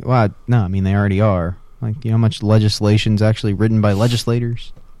hearing, they already are. Like, you know how much legislation's actually written by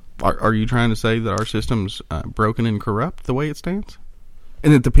legislators? Are you trying to say that our system's broken and corrupt the way it stands?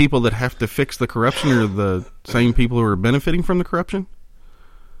 And that the people that have to fix the corruption are the same people who are benefiting from the corruption?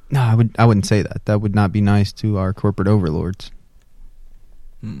 No, I wouldn't say that. That would not be nice to our corporate overlords.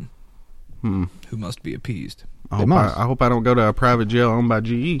 Who must be appeased. They must. I hope I don't go to a private jail owned by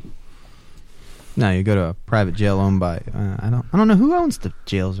GE. No, you go to a private jail owned by I don't know who owns the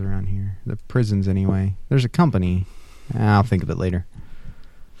jails around here. The prisons anyway. There's a company. I'll think of it later.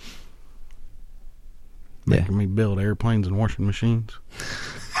 Making me build airplanes and washing machines.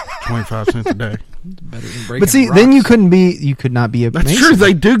 25 cents a day. Better than breaking But see, rocks. then you could not be a That's Mason. true.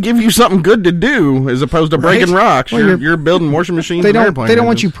 They do give you something good to do as opposed to breaking rocks. Well, You're building washing machines They and don't airplanes. they don't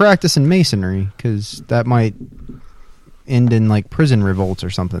want you practicing masonry because that might end in like prison revolts or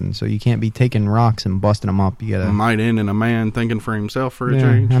something. So you can't be taking rocks and busting them up. You gotta. Might end in a man thinking for himself for a Yeah.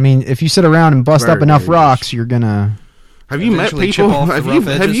 change. I mean, if you sit around and bust Very up enough dangerous. rocks, you're gonna. Have you met Eventually chip people? off the Have rough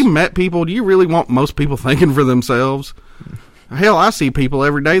edges? you met people? Do you really want most people thinking for themselves? Hell, I see people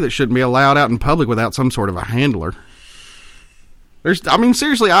every day that shouldn't be allowed out in public without some sort of a handler.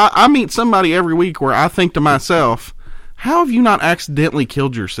 Seriously, I meet somebody every week where I think to myself, how have you not accidentally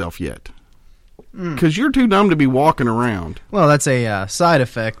killed yourself yet? Because you're too dumb to be walking around. Well, that's a side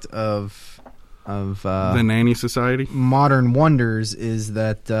effect of The nanny society? modern wonders is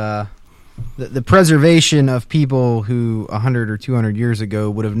that the preservation of people who 100 or 200 years ago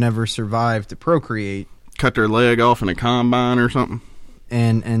would have never survived to procreate. Cut their leg off in a combine or something.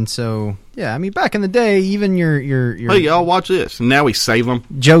 And so, yeah, I mean, back in the day, even your Hey, y'all, watch this. And now we save them.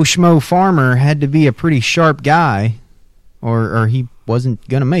 Joe Schmo farmer had to be a pretty sharp guy, or he wasn't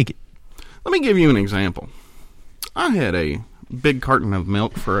going to make it. Let me give you an example. I had a big carton of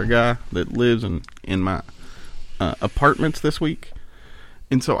milk for a guy that lives in my apartments this week.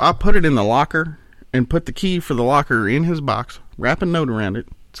 And so I put it in the locker and put the key for the locker in his box, wrap a note around it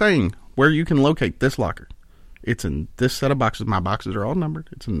saying where you can locate this locker. It's in this set of boxes. My boxes are all numbered.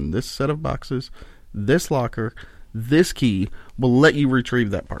 It's in this set of boxes. This locker, this key will let you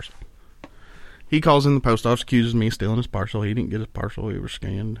retrieve that parcel. He calls in the post office, accuses me of stealing his parcel. He didn't get his parcel. It was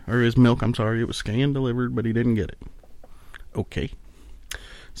scanned. Or his milk, I'm sorry. It was scanned, delivered, but he didn't get it. Okay. I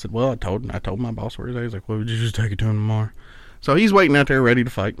said, well, I told my boss where it is. He's like, well, would you just take it to him tomorrow? So he's waiting out there ready to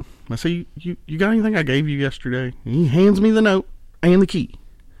fight. I say, you got anything I gave you yesterday? And he hands me the note and the key.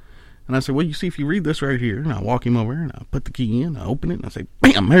 And I said, well, you see, if you read this right here, and I walk him over, and I put the key in, I open it, and I say,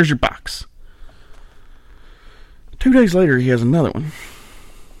 bam, there's your box. 2 days later, he has another one.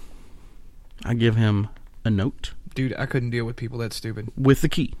 I give him a note. Dude, I couldn't deal with people that stupid. With the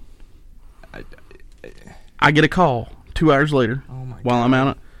key. I get a call 2 hours later while I'm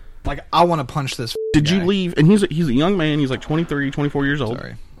out. Like, I want to punch this Did guy. you leave? And he's a young man. He's like 23, 24 years old.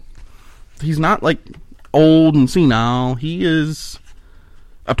 Sorry. He's not like old and senile. He is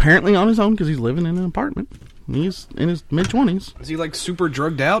apparently on his own because he's living in an apartment. He's in his mid-20s. Is he like super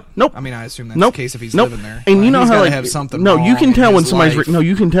drugged out? Nope. I mean, I assume that's Nope. the case if he's Nope. living there. And you know he's how gotta like have something. no, you wrong can tell in when his somebody's life.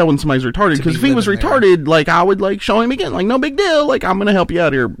 you can tell when somebody's retarded to because be if he was living there. retarded, like I would like show him again, like no big deal, like I'm gonna help you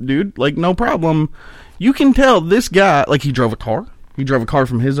out here, dude, like no problem. You can tell this guy, like he drove a car. He drove a car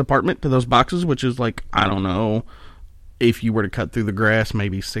from his apartment to those boxes, which is like I don't know if you were to cut through the grass,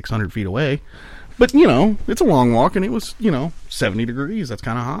 maybe 600 feet away. But you know, it's a long walk, and it was 70 degrees. That's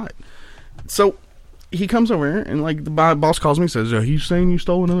kind of hot. So he comes over and like the boss calls me and says, he's saying you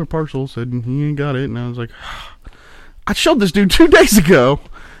stole another parcel. Said he ain't got it. And I was like, I showed this dude 2 days ago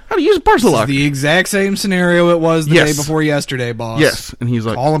how to use a parcel This is locker. the exact same scenario it was the Yes. day before yesterday, boss. Yes. And he's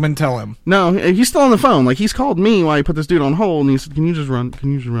like, Call him and tell him. no, he's still on the phone. Like he's called me while he put this dude on hold, and he said, can you just run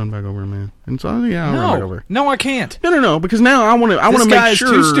back over, man? And so I'll run back over. No, I can't. No, because now I want to This guy make is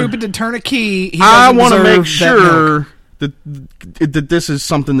sure. too stupid to turn a key. He I want to make sure that this is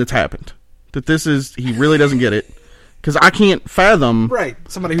something that's happened. That this is, he really doesn't get it. Because I can't fathom. Right,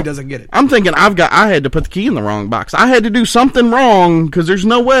 somebody who doesn't get it. I'm thinking I had to put the key in the wrong box. I had to do something wrong because there's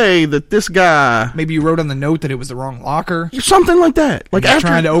no way that this guy. Maybe you wrote on the note that it was the wrong locker. Something like that. Like You're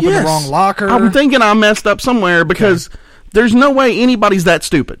trying to open the wrong locker. I'm thinking I messed up somewhere because there's no way anybody's that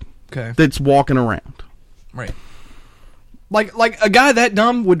stupid. Okay. That's walking around. Right. Like a guy that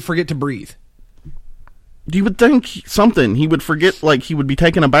dumb would forget to breathe. You would think something. He would forget, like, he would be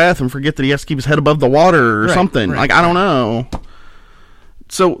taking a bath and forget that he has to keep his head above the water or Right, something. right, like, I don't know.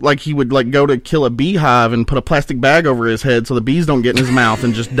 So, like, he would, like, go to kill a beehive and put a plastic bag over his head so the bees don't get in his mouth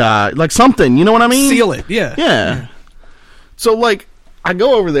and just die. Like, something. You know what I mean? Seal it, yeah. Yeah. So, like, I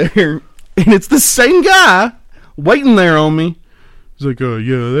go over there, and it's the same guy waiting there on me. He's like,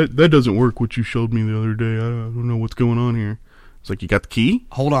 yeah, that doesn't work, what you showed me the other day. I don't know what's going on here. It's like, you got the key?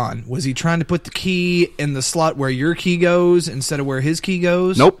 Hold on. Was he trying to put the key in the slot where your key goes instead of where his key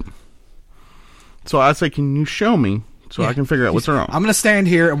goes? Nope. So I say, can you show me so I can figure out what's wrong? I'm going to stand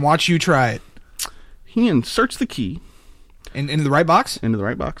here and watch you try it. He inserts the key Into the right box? into the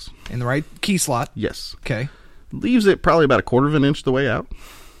right box. In the right key slot? Yes. Okay. Leaves it probably about 1/4 of an inch the way out.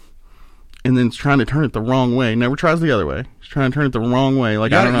 And then is trying to turn it the wrong way. Never tries the other way. He's trying to turn it the wrong way.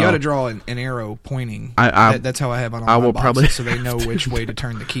 Like, I don't know. You got to draw an arrow pointing. I- That's how I have on all I my will boxes, probably so they know which way to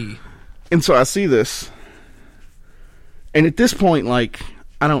turn the key. And so I see this. And at this point, like,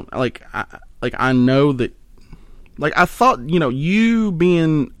 I don't, I know that, like, I thought, you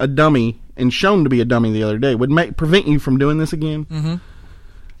being a dummy and shown to be a dummy the other day would prevent you from doing this again. Mm-hmm.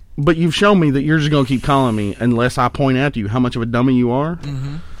 But you've shown me that you're just going to keep calling me unless I point out to you how much of a dummy you are.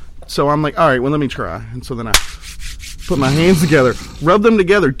 Mm-hmm. So I'm like, all right, well, let me try. And so then I put my hands together, rub them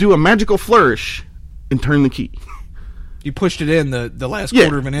together, do a magical flourish, and turn the key. You pushed it in the last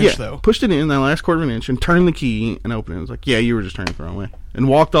 1/4 of an inch, though. Pushed it in that last 1/4 of an inch and turned the key and opened it. I was like, yeah, you were just turning it the wrong way. And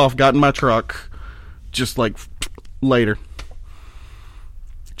walked off, got in my truck, just like later.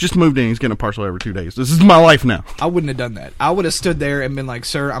 Just moved in. He's getting a parcel every 2 days. This is my life now. I wouldn't have done that. I would have stood there and been like,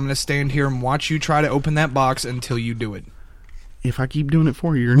 sir, I'm going to stand here and watch you try to open that box until you do it. If I keep doing it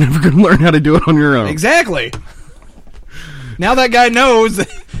for you, you're never going to learn how to do it on your own. Exactly. Now that guy knows that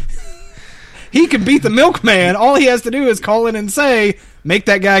he can beat the milkman. All he has to do is call in and say, make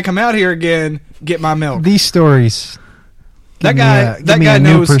that guy come out here again, get my milk. These stories. That Give guy me a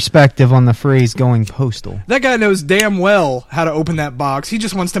knows. new perspective on the phrase going postal. That guy knows damn well how to open that box. He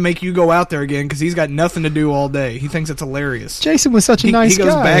just wants to make you go out there again because he's got nothing to do all day. He thinks it's hilarious. Jason was such a nice guy. He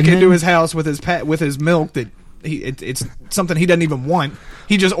goes back and into then- his house with his milk that it's something he doesn't even want.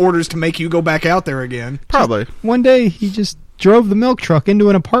 He just orders to make you go back out there again. Probably. One day, he just drove the milk truck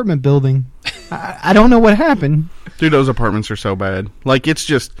into an apartment building. I don't know what happened. Dude, those apartments are so bad. Like, it's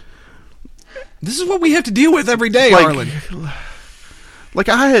just... This is what we have to deal with every day, Like- Arlen. Like,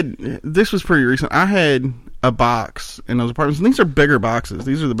 this was pretty recent. I had a box in those apartments. And these are bigger boxes.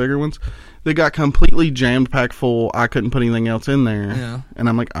 These are the bigger ones. They got completely jammed packed full. I couldn't put anything else in there. Yeah. And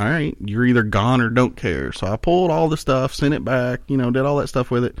I'm like, all right, you're either gone or don't care. So I pulled all the stuff, sent it back, did all that stuff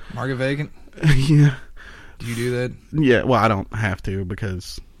with it. Market vacant? Yeah. Do you do that? Yeah, well, I don't have to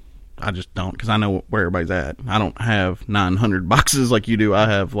because I just don't, because I know where everybody's at. I don't have 900 boxes like you do. I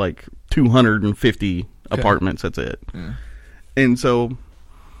have like 250 apartments. That's it. Yeah. And so,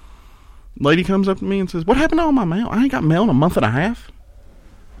 lady comes up to me and says, "What happened to all my mail? I ain't got mail in a month and a half."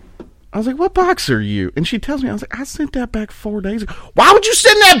 I was like, "What box are you?" And she tells me, I was like, "I sent that back 4 days ago." "Why would you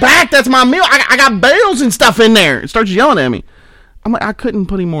send that back? That's my mail. I got bales and stuff in there." It starts yelling at me. I'm like, "I couldn't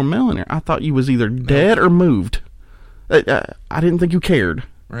put any more mail in there. I thought you was either dead or moved. I didn't think you cared."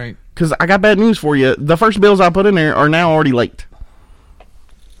 Right. Because I got bad news for you. The first bills I put in there are now already late.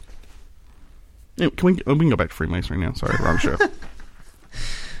 We can go back to Freemasonry now. Sorry, wrong show.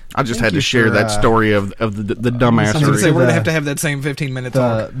 I just had to share that story of the dumbass. I was going to say, to we're going the- to have that same 15-minute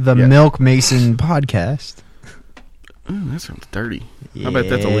talk. The Milk Mason podcast. Ooh, that sounds dirty. I bet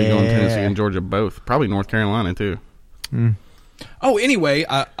that's illegal in Tennessee and Georgia both. Probably North Carolina too. Oh, anyway,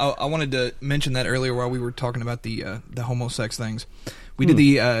 I wanted to mention that earlier while we were talking about the homosex things. We did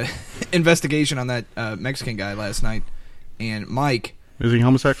the investigation on that Mexican guy last night, and Mike Is he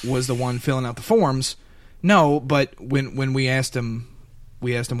homosexual? was the one filling out the forms. No, but when we asked him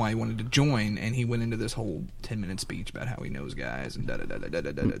why he wanted to join, and he went into this whole 10-minute speech about how he knows guys and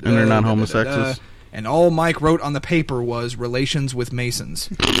And they're not homosexuals? And all Mike wrote on the paper was relations with Masons.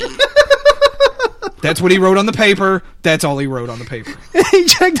 That's what he wrote on the paper. That's all he wrote on the paper. He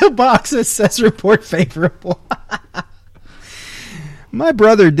checked a box that says report favorable. My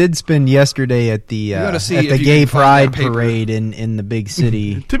brother did spend yesterday at the gotta see at if the you gay can find pride that paper. parade in the big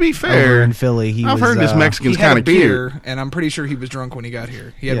city. To be over fair, in Philly, I've heard this He Mexican's had kind a of cute. beer, and I'm pretty sure he was drunk when he got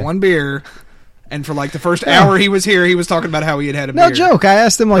here. He had Yeah. one beer, and for like the first hour he was here, he was talking about how he had a beer. No joke. I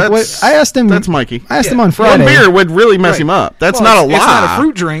asked him That's Mikey. I asked him Yeah. on Friday. One beer would really mess Right. him up. That's Well, not a lie. It's not a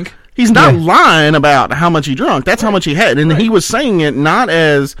fruit drink. He's not Yeah. lying about how much he drunk. That's how much he had. And he was saying it not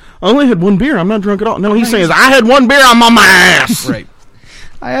as, "I only had one beer, I'm not drunk at all." No, he's saying, "I had one beer, I'm on my ass." Right.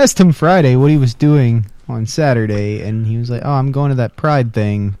 I asked him Friday what he was doing on Saturday, and he was like, "Oh, I'm going to that pride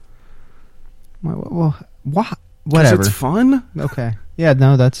thing." I'm like, well, what? 'Cause Whatever. it's fun. Okay. Yeah,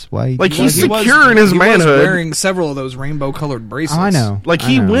 no, that's why. Like, Well, he's he was- secure in his he was manhood. wearing several of those rainbow-colored bracelets. Oh, I know. Like, I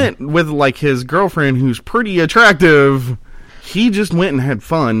he know. went with, like, his girlfriend who's pretty attractive. He just went and had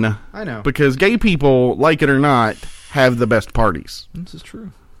fun. I know. Because gay people, like it or not, have the best parties. This is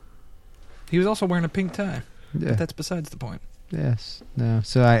true. He was also wearing a pink tie. Yeah. But that's besides the point. Yes. No.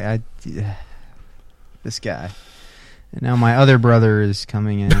 So I this guy, and now my other brother is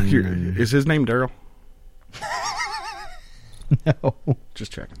coming in. and- Is his name Daryl? no.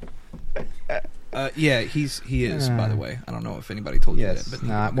 Just checking. Yeah, he is, by the Uh, way. I don't know if anybody told you Yes. that. But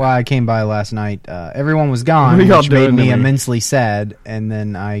Nah, well, I came by last night. Everyone was gone, What are y'all which made doing to me me? immensely sad. And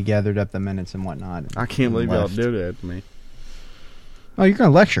then I gathered up the minutes and whatnot. I can't believe y'all left. did that to me. Oh, you're going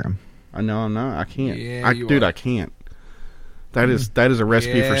to lecture him. I know I'm not. I can't. Yeah, you Dude, are. I can't. That is a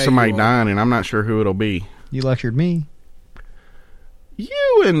recipe for Yeah, somebody you are. dying, and I'm not sure who it'll be. You lectured me.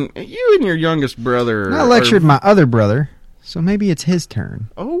 You and your youngest brother. I lectured my other brother, so maybe it's his turn.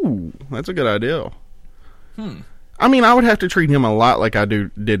 Oh, that's a good idea. I mean, I would have to treat him a lot like I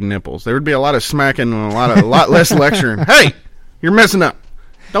did Nipples. There would be a lot of smacking and a lot less lecturing. Hey, you're messing up.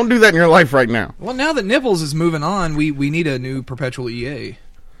 Don't do that in your life right now. Well, now that Nibbles is moving on, we need a new perpetual EA.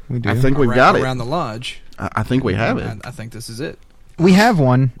 We do. I think we've got it. Around the lodge. I think we have it. I think this is it. We have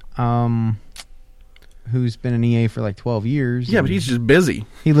one who's been an EA for like 12 years. Yeah, but he's just busy.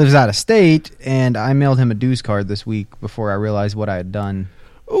 He lives out of state, and I mailed him a dues card this week before I realized what I had done.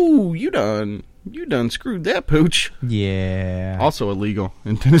 Oh, you done screwed that pooch. Yeah. Also illegal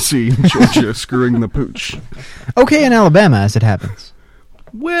in Tennessee and Georgia, screwing the pooch. Okay in Alabama, as it happens.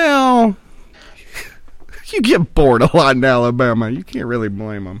 Well, you get bored a lot in Alabama. You can't really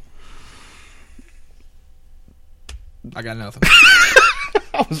blame them. I got nothing.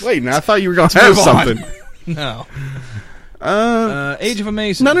 I was waiting. I thought you were going to have move on. something. No. Age of a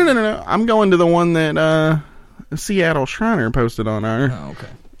Mason. No. I'm going to the one that Seattle Shriner posted on our Oh,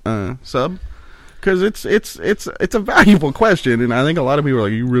 okay. sub, because it's a valuable question, and I think a lot of people are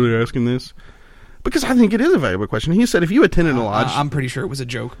like, "Are you really asking this?" Because I think it is a valuable question. He said, if you attended a lodge, I'm pretty sure it was a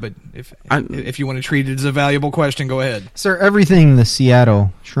joke, but if you want to treat it as a valuable question, go ahead. Sir, everything the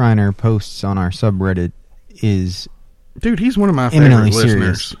Seattle Shriner posts on our subreddit is dude, he's one of my favorite eminently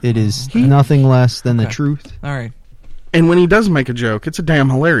listeners. serious. It is nothing less than the Okay. truth. All right. And when he does make a joke, it's a damn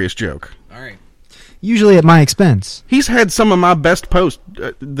hilarious joke. All right. Usually at my expense. He's had some of my best posts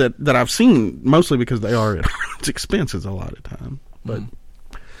that I've seen, mostly because they are at its expenses a lot of time. But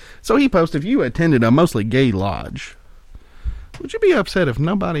so he posted, if you attended a mostly gay lodge, would you be upset if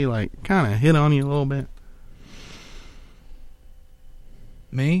nobody like kind of hit on you a little bit?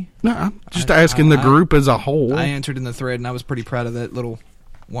 Me? No, I'm just asking the group as a whole. I answered in the thread, and I was pretty proud of that little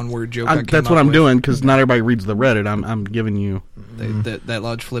one-word joke. I came that's up what I'm with. doing, because not everybody reads the Reddit. I'm giving you. That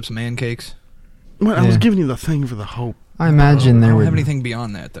lodge flips man cakes. Well, I was Yeah. giving you the thing for the hope. I imagine I there don't would have anything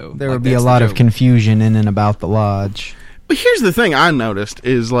beyond that, though. there Like, would be a that's the lot of joke. confusion in and about the lodge. But here's the thing I noticed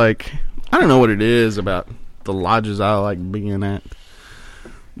is like, I don't know what it is about the lodges I like being at,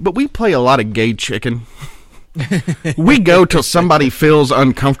 but we play a lot of gay chicken. We go till somebody feels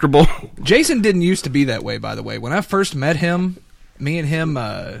uncomfortable. Jason didn't used to be that way, by the way. When I first met him, me and him,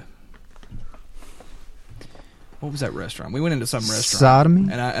 what was that restaurant? We went into some restaurant.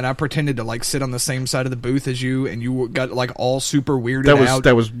 Sodomy? And I pretended to like sit on the same side of the booth as you, and you got like all super weirded out.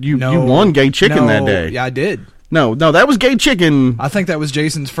 That was you won gay chicken that day. Yeah, I did. No, that was gay chicken. I think that was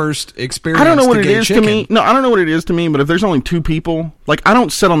Jason's first experience. I don't know what to it gay is chicken. to me. No, I don't know what it is to me, but if there's only two people, like I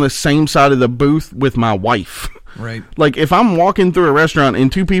don't sit on the same side of the booth with my wife. Right. Like if I'm walking through a restaurant and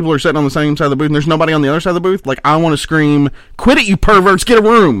two people are sitting on the same side of the booth and there's nobody on the other side of the booth, like I want to scream, "Quit it, you perverts! Get a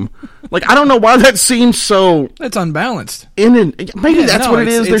room!" Like I don't know why that seems so. That's unbalanced. Maybe Yeah, that's no, what it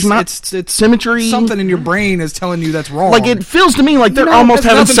is. There's not it's symmetry. Something in your brain is telling you that's wrong. Like it feels to me like they're No, almost it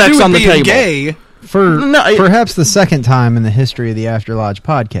having has nothing to sex do on the with being table. Gay. For No, perhaps the second time in the history of the After Lodge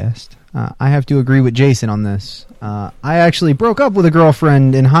podcast, I have to agree with Jason on this. I actually broke up with a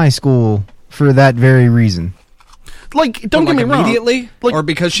girlfriend in high school for that very reason. Like don't get me wrong. Immediately, Like- or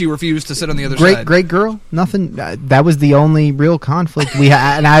because she refused to sit on the other Great, side. great girl. Nothing. That was the only real conflict we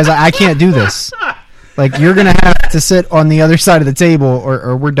had, and I was like, I can't do this. Like you're gonna have to sit on the other side of the table,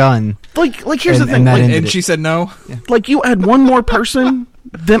 or we're done. Like here's And- the thing. and that Like, ended And it. she said no. like you add one more person,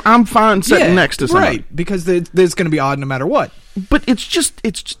 then I'm fine sitting next to somebody. right? Because it's going to be odd no matter what. But it's just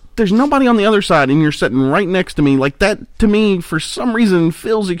there's nobody on the other side, and you're sitting right next to me. Like that to me, for some reason,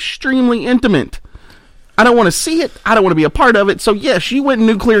 feels extremely intimate. I don't want to see it. I don't want to be a part of it. So yes, you went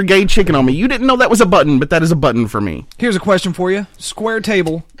nuclear gay chicken on me. You didn't know that was a button, but that is a button for me. Here's a question for you: square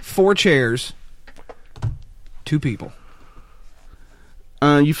table, 4 chairs, 2 people.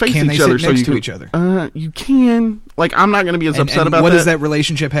 You face Can they each sit other, so next you to can, each other? You can. Like I'm not going to be as And upset about what that. does that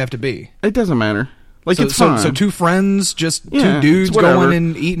relationship have to be? It doesn't matter. Like So, it's fine. so 2 friends, just Yeah, 2 dudes it's whatever. going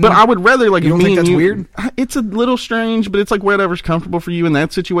and eating. But I would rather like You don't me think and that's you- weird? It's a little strange, but it's like whatever's comfortable for you in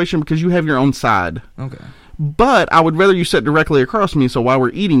that situation because you have your own side. Okay. But I would rather you sit directly across me, so while we're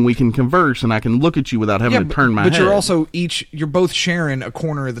eating, we can converse and I can look at you without having to turn my head. But you're also you're both sharing a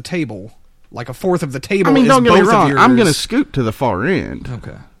corner of the table, like a fourth of the table. I mean, is don't get me both of wrong. yours. I'm going to scoot to the far end.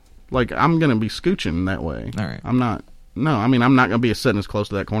 Okay. Like I'm going to be scooching that way. All right. I'm not. No, I mean I'm not going to be sitting as close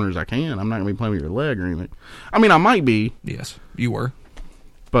to that corner as I can. I'm not going to be playing with your leg or anything. I mean I might be, Yes, you were.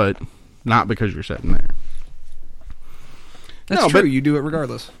 but not because you're sitting there. That's No, true. but- You do it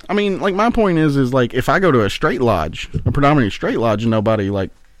regardless. I mean, like my point is like if I go to a straight lodge, a predominantly straight lodge, and nobody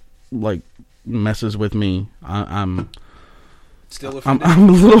like messes with me, I'm Still I'm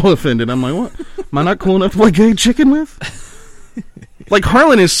a little offended. I'm like, what? Am I not cool enough to play gay chicken with? Like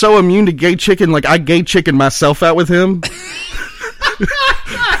Harlan is so immune to gay chicken. Like I gay chicken myself out with him.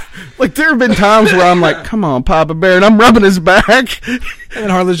 Like there have been times where I'm like, "Come on, Papa Bear," and I'm rubbing his back. And then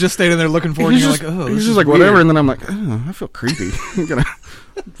Harlan's just standing there looking for it, and He's you're just, like, oh, he's this just is like weird. whatever, and then I'm like, oh, I feel creepy. I'm gonna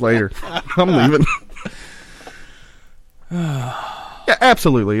later. I'm leaving. Yeah,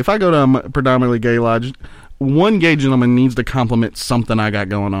 absolutely. If I go to a predominantly gay lodge, one gay gentleman needs to compliment something I got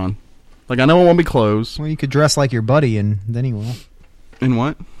going on. Like I know it won't be clothes. Well, you could dress like your buddy, and then he will. And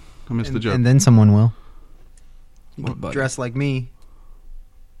what? I missed the joke. And then someone will. What buddy? Dress like me,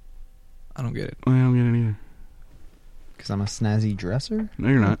 I don't get it. I don't get it either. because I'm a snazzy dresser. No,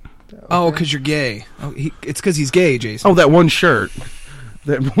 you're not. Oh, because you're gay. Oh, it's because he's gay, Jason. Oh, that one shirt.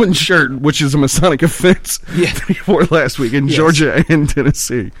 That one shirt, which is a Masonic offense, Yeah. that he wore last week in Yes. Georgia and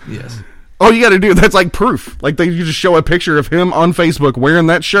Tennessee. Yes. All you got to do, that's like proof. Like, you just show a picture of him on Facebook wearing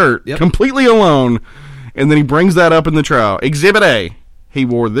that shirt, Yep. completely alone, and then he brings that up in the trial. Exhibit A, he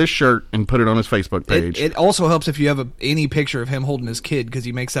wore this shirt and put it on his Facebook page. It also helps if you have any picture of him holding his kid, because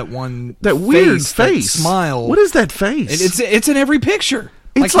he makes that one that weird that face. smile. What is that face? It's in every picture.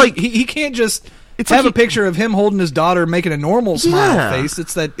 It's like- he can't just It's have like a picture of him holding his daughter making a normal smile Yeah. face.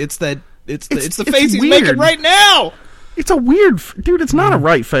 It's the It's face he's weird. making right now. It's a weird... Dude, it's not a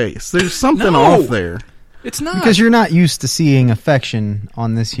right face. There's something No. off there. It's not Because you're not used to seeing affection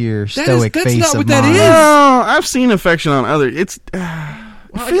on this here stoic that's face not of what that mine. is. No, I've seen affection on other. It's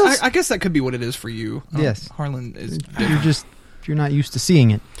Well, I guess that could be what it is for you. Yes. Harlan is different. You're not used to seeing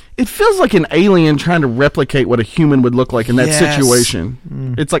it. It feels like an alien trying to replicate what a human would look like in that Yes.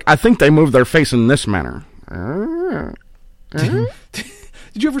 situation. It's like, I think they move their face in this manner.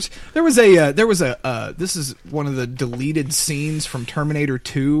 Did you ever? There was a. This is one of the deleted scenes from Terminator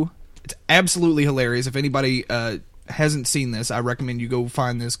 2. It's absolutely hilarious. If anybody hasn't seen this, I recommend you go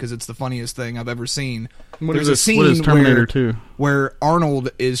find this because it's the funniest thing I've ever seen. What There's is a this? scene What is Terminator 2? where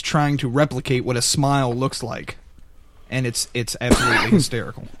Arnold is trying to replicate what a smile looks like, and it's absolutely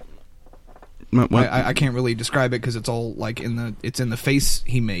hysterical. What? I can't really describe it because it's all like in the face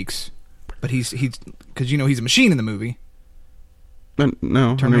he makes, but he's because he's a machine in the movie.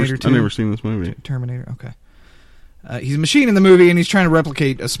 No, Terminator I've 2? never seen this movie. Terminator, okay. He's a machine in the movie, and he's trying to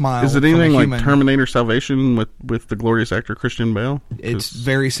replicate a smile. Is it from a anything like human. Terminator Salvation with the glorious actor Christian Bale? It's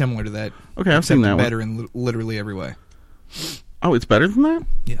very similar to that. Okay, I've seen except that better one. in literally every way. Oh, it's better than that?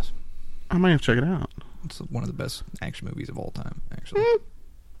 Yes, I might have to check it out. it's one of the best action movies of all time. Actually,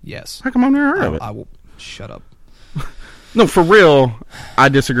 yes. How come I've never heard of it? I will shut up. No, for real, I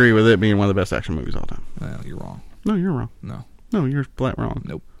disagree with it being one of the best action movies of all time. Well, you're wrong. No, you're wrong. No, No, you're flat wrong.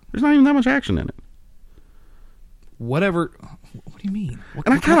 nope. There's not even that much action in it. Whatever. What do you mean? What,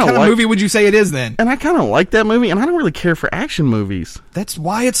 And I what kinda kind of like- movie would you say it is then? And I kind of like that movie, and I don't really care for action movies. That's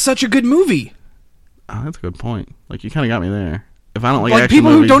why it's such a good movie. Oh, that's a good point. Like, you kind of got me there. If I don't like Like action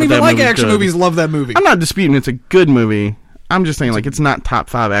people movies, who don't but even that like movie's action good. movies love that movie. I'm not disputing it's a good movie. I'm just saying, like, it's not top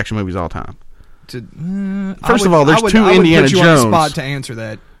 5 action movies all time. First of all, there's two Indiana put you Jones. on the spot to answer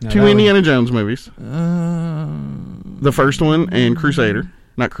that. Two Indiana Jones movies. The first one and Crusader.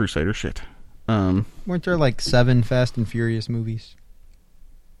 Not Crusader, shit. Weren't there like 7 Fast and Furious movies?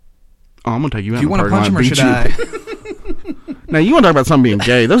 Oh, I'm going to take you out Do you in the want to parking punch him lot or and should beat you. I? Now, you want to talk about something being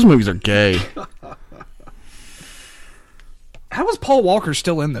gay. Those movies are gay. How is Paul Walker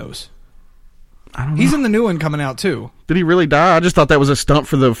still in those? I don't know. He's in the new one coming out too. Did he really die? I just thought that was a stunt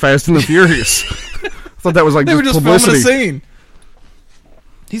for the Fast and the Furious. I thought that was like They were just publicity. filming a scene.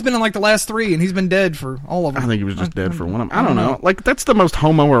 He's been in like the last 3, and he's been dead for all of them. I think he was just dead for one of them. I don't know. Like, that's the most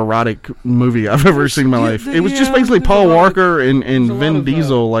homoerotic movie I've ever seen in my life. It was just basically Paul Walker and Vin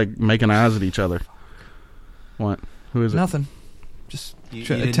Diesel, like, making eyes at each other. What? Who is it? Nothing. Just You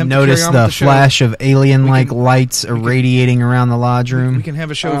attempt didn't to notice carry on the with show. flash of alien-like We can- lights irradiating around the lodge room? We can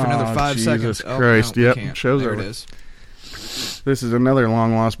have a show for another 5 Jesus seconds. Christ, we yep, can't. show's there over. it is. This is another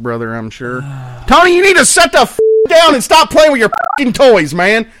long-lost brother, I'm sure. Tony, you need to set the down and stop playing with your toys,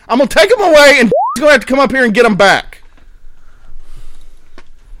 man. I'm going to take them away, and he's going to have to come up here and get them back.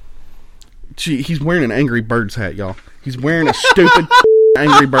 Gee, he's wearing an Angry Birds hat, y'all. He's wearing a stupid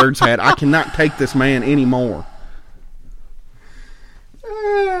Angry Birds hat. I cannot take this man anymore.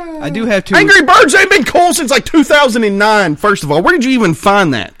 I do have to. Angry Birds ain't been cool since like 2009, first of all. Where did you even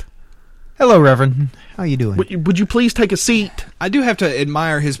find that? Hello, Reverend. How you doing? Would you please take a seat? I do have to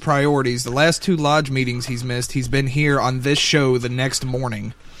admire his priorities. The last 2 lodge meetings he's missed, he's been here on this show the next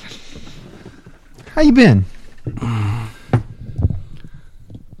morning. How you been?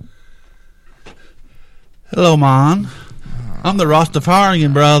 Hello, Mon. I'm the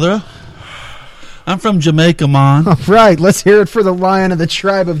Rastafarian brother. I'm from Jamaica, Mon. All right, let's hear it for the Lion of the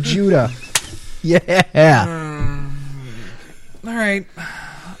Tribe of Judah. Yeah. All right.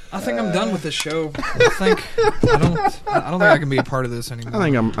 I think I'm done with this show. I don't think I can be a part of this anymore. I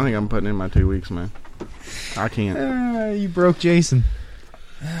think I'm putting in my 2 weeks, man. I can't. You broke Jason.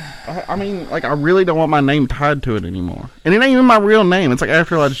 I mean, like, I really don't want my name tied to it anymore. And it ain't even my real name. It's like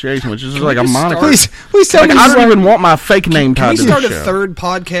Afterlife Jason, which is just like a moniker. Please tell Like, me I you don't even want my fake name Can tied we to start the a show. third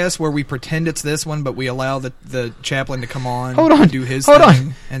podcast where we pretend it's this one, but we allow the chaplain to come on Hold on. and do his Hold thing,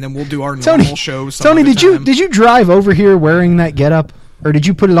 on. and then we'll do our Tony, normal show some Tony, other time. did you drive over here wearing that getup, or did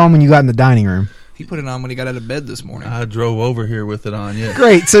you put it on when you got in the dining room? He put it on when he got out of bed this morning. I drove over here with it on, yeah.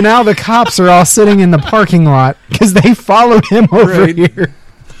 Great. So now the cops are all sitting in the parking lot because they followed him over Right. here.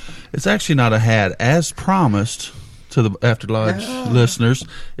 It's actually not a hat. As promised to the After Lodge listeners,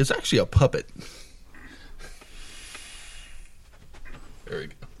 it's actually a puppet. There we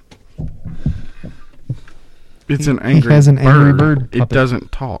go. It's an angry has an bird. Angry Bird It puppet.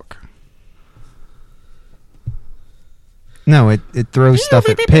 doesn't talk. No, it throws stuff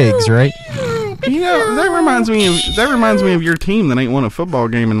at pigs, right? You know, that reminds me of your team that ain't won a football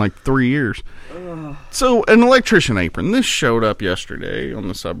game in like 3 years. So, an electrician apron. This showed up yesterday on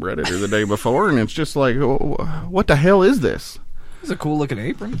the subreddit or the day before, and it's just like, what the hell is this? It's a cool looking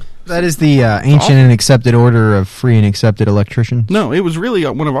apron. That is the ancient and accepted order of free and accepted electricians. No, it was really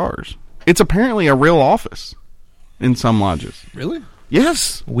one of ours. It's apparently a real office in some lodges. Really?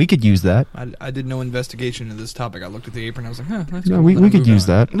 Yes. We could use that. I did no investigation into this topic. I looked at the apron. I was like, huh, that's Yeah, cool. we Then I could moved use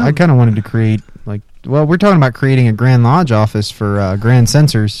on. that. I kind of wanted to create, we're talking about creating a Grand Lodge office for Grand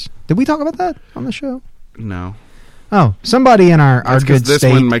Censors. Did we talk about that on the show? No. Oh, somebody in our That's 'cause good this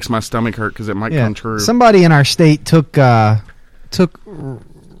state. one makes my stomach hurt because it might come true. Somebody in our state took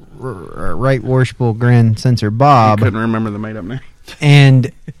Right Worshipful Grand Censor I Bob couldn't remember the made-up name.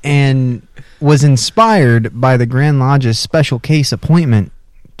 and was inspired by the Grand Lodge's special case appointment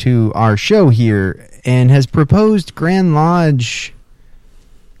to our show here and has proposed Grand Lodge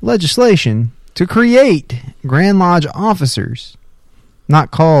legislation to create Grand Lodge officers,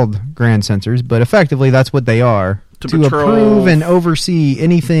 not called Grand Censors, but effectively that's what they are, To to patrol- approve and oversee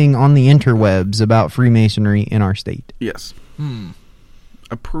anything on the interwebs about Freemasonry in our state. Yes.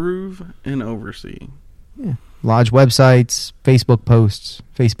 Approve and oversee. Lodge websites, Facebook posts,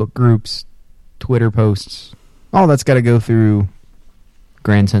 Facebook groups, Twitter posts. All that's got to go through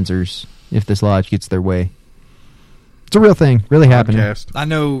Grand Censors if this lodge gets their way. It's a real thing, really happening. Podcast. I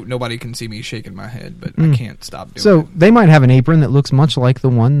know nobody can see me shaking my head, but I can't stop doing So it. they might have an apron that looks much like the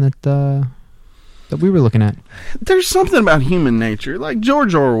one that we were looking at. There's something about human nature. Like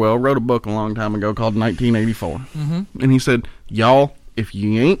George Orwell wrote a book a long time ago called 1984. Mm-hmm. And he said, y'all, if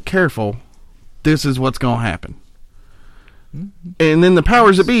you ain't careful, this is what's going to happen. And then the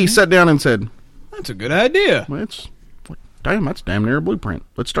powers that be sat down and said, That's a good idea. well, damn, that's damn near a blueprint.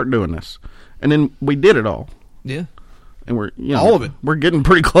 Let's start doing this. And then we did it all. Yeah. And we're, you know, All of it. We're getting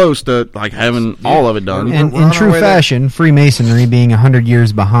pretty close to like having all of it done. And we're on in our true way there. fashion, Freemasonry, being 100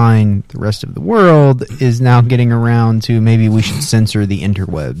 years behind the rest of the world, is now getting around to maybe we should censor the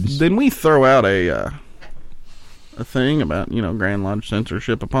interwebs. Then we throw out a thing about, you know, Grand Lodge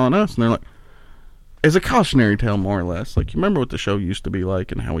censorship upon us, and they're like, as a cautionary tale, more or less. Like, you remember what the show used to be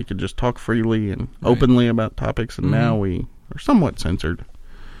like and how we could just talk freely and openly about topics, and now we are somewhat censored.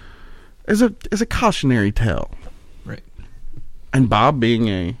 As a cautionary tale. Right. And Bob being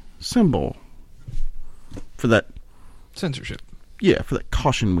a symbol for that, Censorship. for that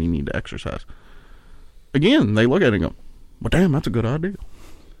caution we need to exercise. Again, they look at it and go, well, damn, that's a good idea.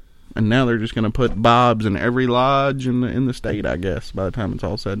 And now they're just going to put Bobs in every lodge in the state, I guess, by the time it's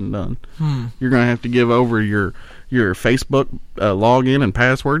all said and done. You're going to have to give over your Facebook login and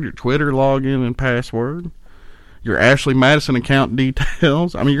password, your Twitter login and password, your Ashley Madison account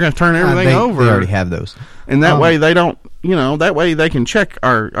details. I mean, you're going to turn everything they over. They already have those. And that way they don't, you know, that way they can check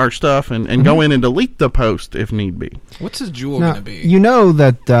our stuff and go in and delete the post if need be. What's his jewel Now, going to be? you know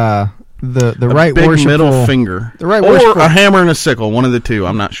that the A right big worshipful middle finger. the right or worshipful a hammer and a sickle, one of the two,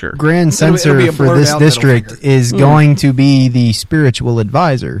 I'm not sure. Grand It'll Censor be a for blurred this out middle district finger. is going to be the spiritual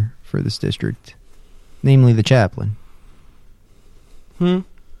advisor for this district, namely the chaplain.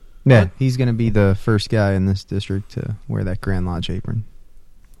 Yeah, he's going to be the first guy in this district to wear that Grand Lodge apron.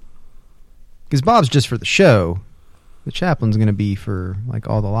 Because Bob's just for the show. The chaplain's going to be for like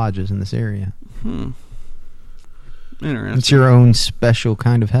all the lodges in this area. Interesting. It's your own special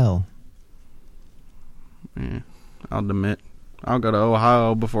kind of hell. Yeah, I'll admit. I'll go to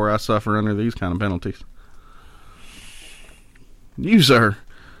Ohio before I suffer under these kind of penalties. You, sir,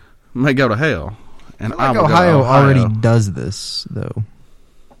 may go to hell. And I will Ohio go to Ohio. already does this, though.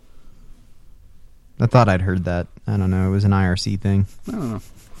 I thought I'd heard that. I don't know. It was an IRC thing. I don't know.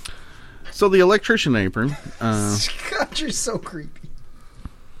 So the electrician apron, God, you're so creepy.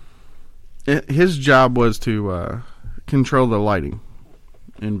 his job was to control the lighting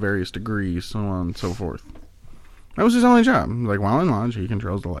in various degrees, so on and so forth. That was his only job. Like, while in lodge, he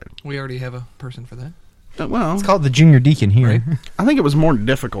controls the lighting. We already have a person for that. Well, It's called the junior deacon here. Right. I think it was more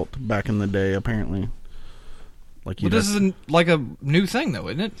difficult back in the day, apparently. Like, Well, this isn't like a new thing, though,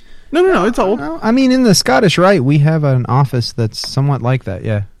 isn't it? No, it's old. Well, I mean, in the Scottish Rite, we have an office that's somewhat like that,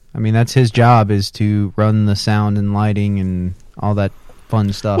 yeah. I mean, that's his job, is to run the sound and lighting and all that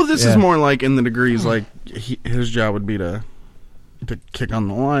fun stuff. Well, this Yeah. is more like in the degrees, like his job would be to kick on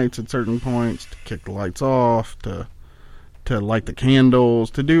the lights at certain points, to kick the lights off, to light the candles,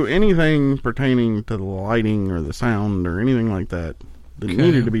 to do anything pertaining to the lighting or the sound or anything like that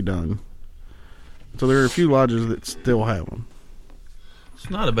needed to be done. So there are a few lodges that still have them. It's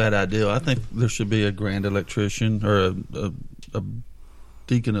not a bad idea. I think there should be a grand electrician or a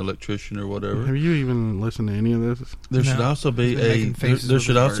deacon electrician or whatever. Have you even listened to any of this? There No. should also be Been making faces there with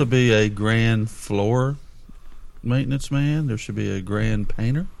should his also heart. be a grand floor maintenance man. There should be a grand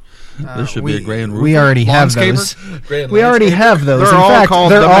painter. There should be a grand roofer. We already have Landscaper? those. Grand We already landscaper. have those. They're In all fact,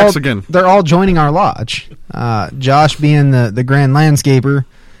 called they're the all, Mexican. They're all joining our lodge. Josh being the grand landscaper.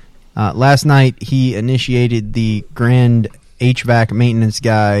 Last night he initiated the grand HVAC maintenance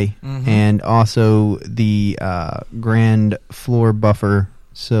guy, and also the grand floor buffer.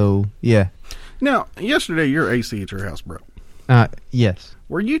 So, yeah. Now, yesterday your AC at your house broke. Yes.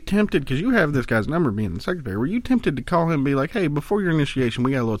 Were you tempted, because you have this guy's number being the secretary, were you tempted to call him and be like, hey, before your initiation,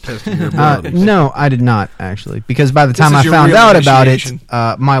 we got a little test of your abilities? No, I did not, actually. Because by the This time is I your found real out about it, initiation.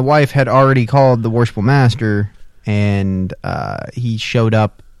 my wife had already called the worshipful master, and he showed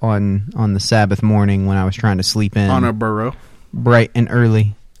up on the Sabbath morning when I was trying to sleep in. On a burro, bright and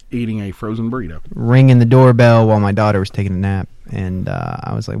early, eating a frozen burrito. ringing the doorbell while my daughter was taking a nap. And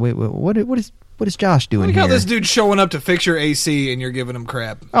I was like, wait, what is Josh doing Look here? how this dude's showing up to fix your AC and you're giving him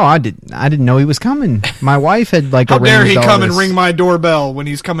crap. Oh, I didn't know he was coming. My wife had How dare he arranged all come and this. ring my doorbell when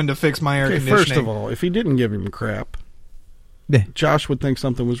he's coming to fix my air Okay, conditioning? first of all, if he didn't give him crap, Yeah. Josh would think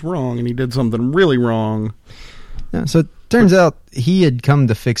something was wrong, and he did something really wrong. Yeah, so it turns out he had come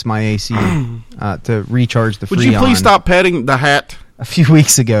to fix my AC to recharge the Freon. Would you please stop petting the hat? A few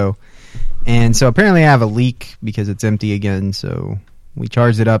weeks ago. And so apparently I have a leak because it's empty again, so we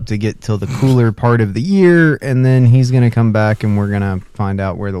charged it up to get till the cooler part of the year, and then he's going to come back and we're going to find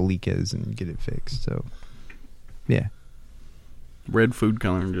out where the leak is and get it fixed. So, yeah. Red food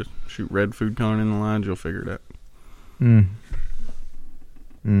coloring. Just shoot red food coloring in the lines. You'll figure it out.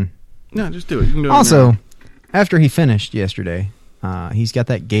 No, just do it. You can do it Also, after he finished yesterday, he's got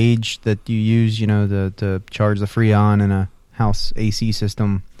that gauge that you use, to charge the Freon in a house AC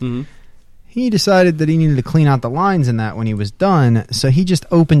system. Mhm. He decided that he needed to clean out the lines in that when he was done, so he just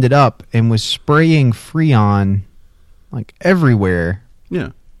opened it up and was spraying Freon like everywhere. Yeah.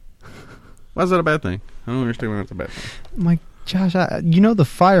 Why is that a bad thing? I don't understand why that's a bad thing. I'm like, Josh, the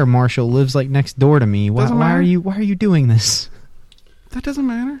fire marshal lives like next door to me. Why Doesn't matter. are you doing this? That doesn't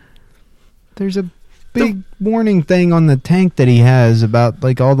matter. There's a big warning thing on the tank that he has about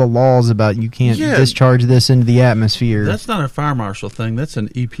like all the laws about you can't discharge this into the atmosphere. That's not a fire marshal thing. That's an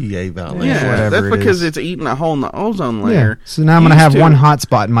EPA violation. Yeah, whatever that's it because is. it's eating a hole in the ozone layer. Yeah. So now I'm going to have Used to- one hot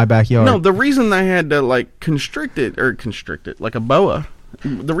spot in my backyard. No, the reason they had to constrict it like a boa.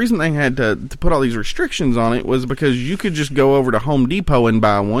 The reason they had to put all these restrictions on it was because you could just go over to Home Depot and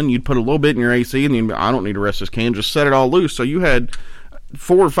buy one. You'd put a little bit in your AC, and you'd be, I don't need to rest this can. Just set it all loose. So you had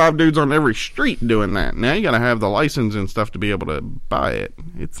 4 or 5 dudes on every street doing that. Now you got to have the license and stuff to be able to buy it.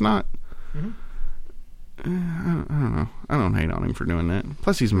 It's not. I don't know. I don't hate on him for doing that.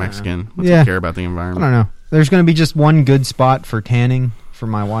 Plus, he's Mexican. What's he care about the I environment? don't know. There's going to be just one good spot for tanning for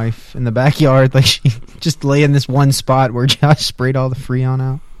my wife in the backyard. Like she just lay in this one spot where Josh sprayed all the Freon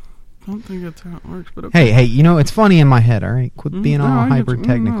out. I don't think that's how it works. But okay. Hey, it's funny in my head. All right, quit being all hyper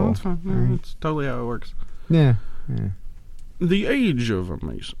technical. No, it's fine. No, all right? it's totally how it works. Yeah. The age of a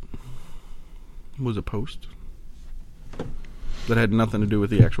Mason was a post that had nothing to do with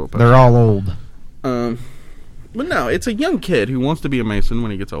the actual post. They're all old. But no, it's a young kid who wants to be a Mason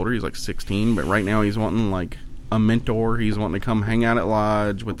when he gets older. He's like 16, but right now he's wanting like a mentor. He's wanting to come hang out at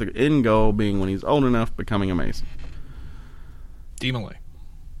Lodge with the end goal being when he's old enough becoming a Mason. Demolay.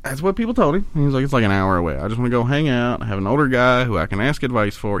 That's what people told him. He's like, it's like an hour away. I just want to go hang out, have an older guy who I can ask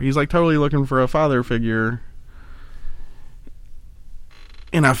advice for. He's like totally looking for a father figure.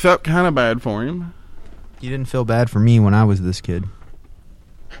 And I felt kind of bad for him. You didn't feel bad for me when I was this kid.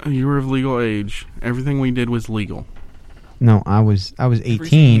 You were of legal age. Everything we did was legal. No, I was 18,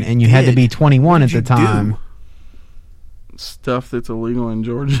 Everything and you had to did. be 21 What at did the you do? time. Stuff that's illegal in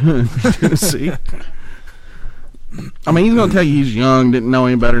Georgia and Tennessee. I mean, he's going to tell you he's young, didn't know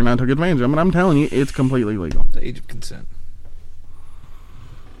any better, and I took advantage of him. But I'm telling you, it's completely legal. The age of consent.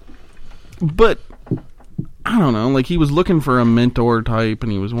 But I don't know. Like, he was looking for a mentor type,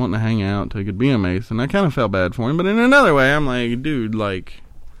 and he was wanting to hang out so he could be a Mason. I kind of felt bad for him. But in another way, I'm like, dude, like,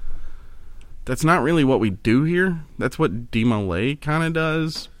 that's not really what we do here. That's what Demolay kind of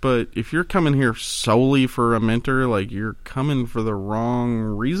does. But if you're coming here solely for a mentor, like, you're coming for the wrong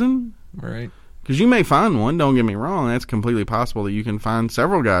reason. Right. Because you may find one, don't get me wrong. That's completely possible that you can find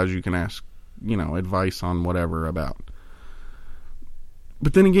several guys you can ask, advice on whatever about.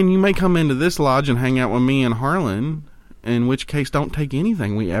 But then again, you may come into this lodge and hang out with me and Harlan, in which case don't take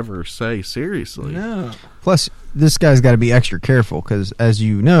anything we ever say seriously. No. Plus, this guy's got to be extra careful because, as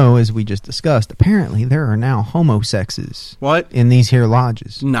you know, as we just discussed, apparently there are now homosexes What? in these here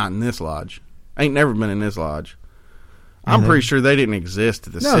lodges. Not in this lodge. I ain't never been in this lodge. I'm pretty sure they didn't exist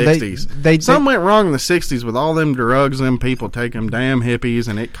in the No, 60s. Something went wrong in the 60s with all them drugs, them people take them damn hippies,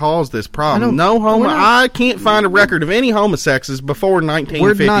 and it caused this problem. I can't find a record of any homosexes before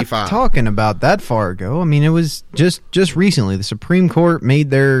 1955. We're not talking about that far ago. I mean, it was just recently. The Supreme Court made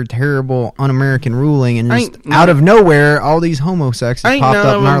their terrible un-American ruling, and just out of nowhere, all these homosexes popped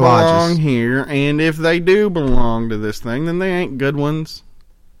up in our lodges. Here, and if they do belong to this thing, then they ain't good ones.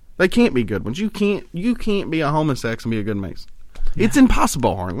 They can't be good ones. You can't be a homosex and be a good Mason. Yeah. It's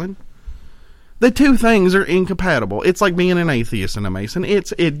impossible, Harlan. The two things are incompatible. It's like being an atheist and a Mason.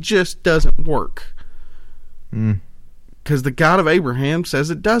 It just doesn't work. Because the God of Abraham says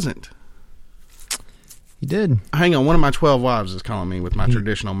it doesn't. He did. Hang on, one of my 12 wives is calling me with my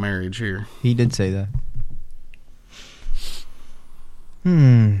traditional marriage here. He did say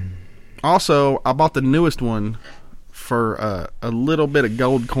that. Also, I bought the newest one for a little bit of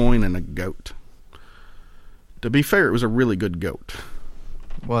gold coin and a goat. To be fair, it was a really good goat.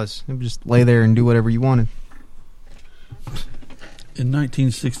 It was. It would just lay there and do whatever you wanted. In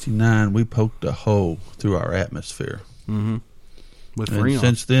 1969, we poked a hole through our atmosphere. Mm-hmm. And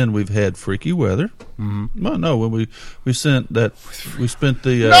since then, we've had freaky weather. Mm-hmm. Well, no, when we spent the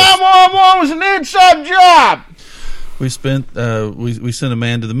 911 was an inside job. We sent a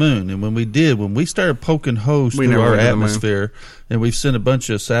man to the moon, and when we started poking holes through our atmosphere, and we've sent a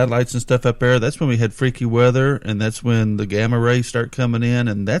bunch of satellites and stuff up there, that's when we had freaky weather, and that's when the gamma rays start coming in,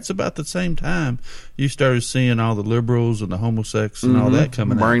 and that's about the same time you started seeing all the liberals and the homosexuals and all that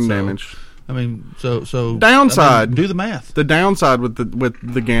coming out. Brain damage. I mean, so downside. Do the math. The downside with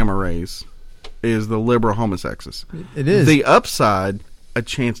the gamma rays is the liberal homosexes. It is. The upside, a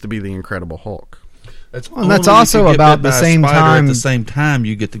chance to be the Incredible Hulk. That's also about the same time. At the same time,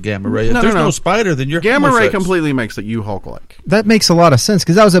 you get the gamma ray. If there's no spider, then you're gamma ray completely makes it you Hulk-like. That makes a lot of sense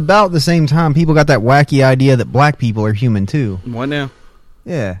because that was about the same time people got that wacky idea that black people are human too. What now?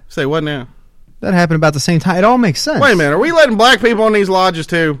 Yeah. Say what now? That happened about the same time. It all makes sense. Wait a minute. Are we letting black people in these lodges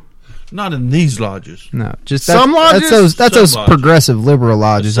too? Not in these lodges. No, just some lodges. That's those progressive liberal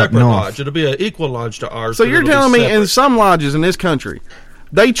lodges up north. Lodge. It'll be an equal lodge to ours. So you're telling me in some lodges in this country,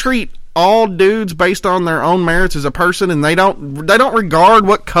 they treat all dudes based on their own merits as a person, and they don't regard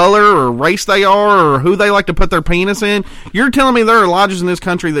what color or race they are or who they like to put their penis in. You're telling me there are lodges in this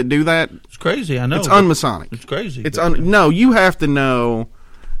country that do that? It's crazy. I know. It's unmasonic. It's crazy. No, you have to know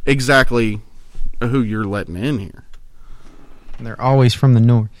exactly who you're letting in here. And they're always from the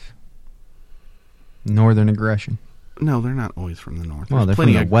north. Northern aggression. No, they're not always from the north. Well, they're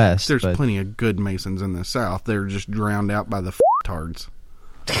from the west. There's plenty of good Masons in the south. They're just drowned out by the tards.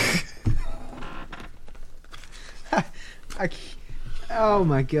 Oh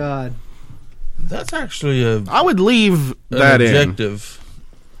my God! That's actually I would leave that objective.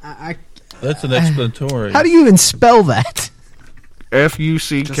 That's an explanatory. How do you even spell that?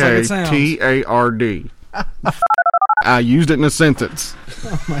 FUCKTARD. I used it in a sentence.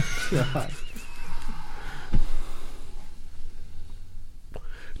 Oh my God!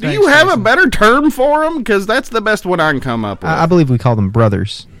 Do you have a better term for them? Because that's the best one I can come up with. I believe we call them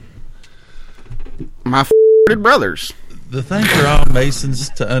brothers. My brothers. The thing for all Masons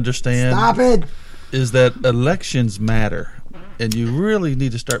to understand Stop it. is that elections matter. And you really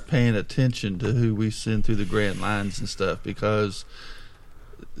need to start paying attention to who we send through the grand lines and stuff, because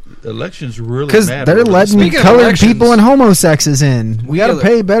elections really matter. Because they're letting colored people and homosexes in. We got to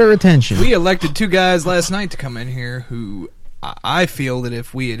pay better attention. We elected two guys last night to come in here who I feel that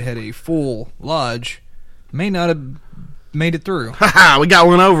if we had a full lodge, may not have made it through. Ha! We got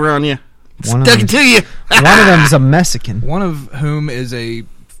one over on you. Stuck it to you. One of them's a Mexican. One of whom is a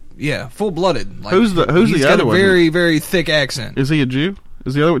full-blooded. Like, who's the other one? He's got a very, very thick accent. Is he a Jew?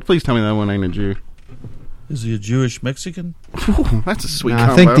 Is the other one? Please tell me that one ain't a Jew. Is he a Jewish Mexican? Ooh, that's a sweet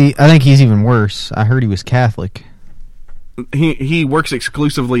combo. I think he's even worse. I heard he was Catholic. He works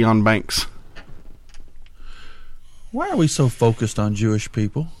exclusively on banks. Why are we so focused on Jewish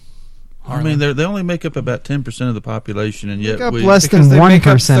people? I mean, they only make up about 10% of the population, and yet less than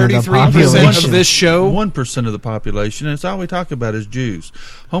 1% of the population of this show. 1% of the population, and it's all we talk about is Jews.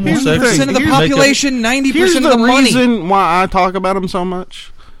 Homosexuals. 10% of the population, 90% of the money. Here's the reason why I talk about them so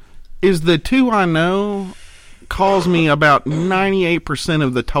much is the two I know cause me about 98%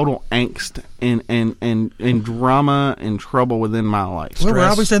 of the total angst and drama and trouble within my life. Well, we're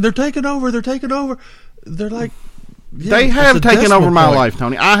always saying they're taking over. They're like. Yeah, they have taken over my life,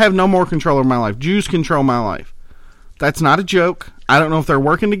 Tony. I have no more control over my life. Jews control my life. That's not a joke. I don't know if they're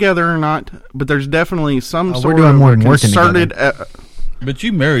working together or not, but there's definitely some sort of concerted. But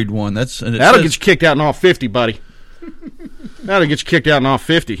you married one. That'll get you kicked out in all 50, buddy. That'll get you kicked out in all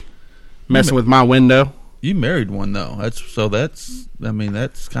 50. Messing with my window. You married one though. That's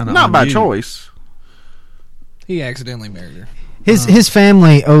kind of Not by choice. He accidentally married her. His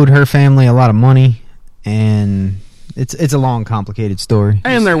family owed her family a lot of money, and it's a long, complicated story.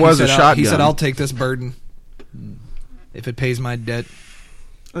 And there was a shotgun. He said, "I'll take this burden if it pays my debt."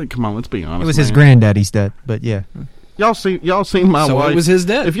 Come on, let's be honest. It was his granddaddy's debt, but yeah. Y'all seen my So wife? it was his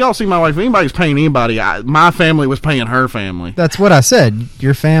debt. If y'all see my wife, if anybody's paying anybody, my family was paying her family. That's what I said.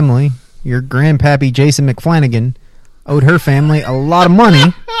 Your family, your grandpappy Jason McFlanagan, owed her family a lot of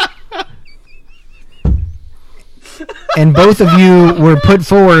money. And both of you were put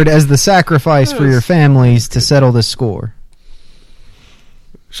forward as the sacrifice for your families to settle this score.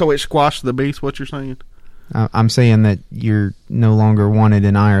 So it squashed the beast, what you're saying? I'm saying that you're no longer wanted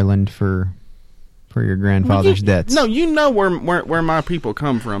in Ireland for your grandfather's debts. No, you know where my people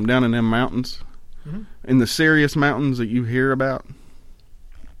come from, down in them mountains. Mm-hmm. In the serious mountains that you hear about.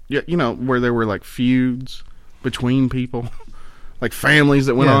 Yeah, you know, where there were like feuds between people. Like families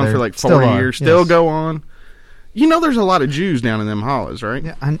that went on for like 40 years. Still go on. You know there's a lot of Jews down in them hollows, right?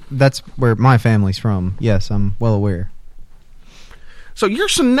 Yeah, that's where my family's from. Yes, I'm well aware. So your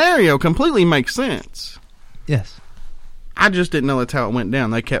scenario completely makes sense. Yes. I just didn't know that's how it went down.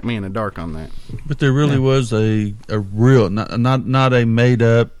 They kept me in the dark on that. But there really was a real, not a made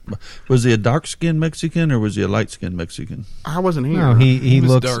up. Was he a dark skinned Mexican or was he a light skinned Mexican? I wasn't here. No, he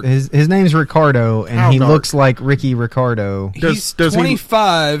looks dark. His name's Ricardo, and How he dark? looks like Ricky Ricardo. He's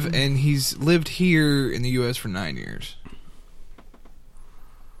 25, and he's lived here in the U.S. for 9 years.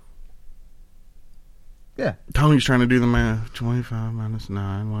 Yeah. Tony's trying to do the math. 25 minus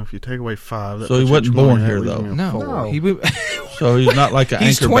 9. Well, if you take away 5... That So he puts wasn't you born 20, here, that leaves though. me at No, 4. So he's not like an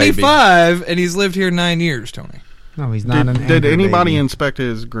he's anchor baby. 25, and he's lived here 9 years, Tony. No, he's not an Did anchor anybody baby. inspect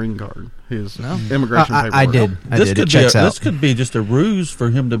his green card? His No. immigration paperwork? I did. It checks out. This could be just a ruse for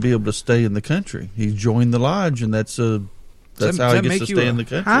him to be able to stay in the country. He joined the lodge, and that's how does he that gets make to you stay a- in the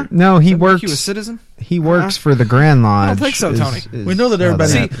country. Huh? No, he Does that make works. you a citizen? He works for the Grand Lodge. I don't think so, Tony. We know that everybody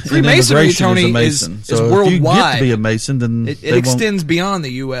See, in Freemasonry, immigration Tony, is a is Mason. So if you get worldwide. to be a Mason, then It they won't- extends beyond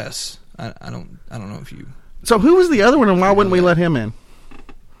the U.S. I don't know if you. So who was the other one, and why wouldn't we let him in?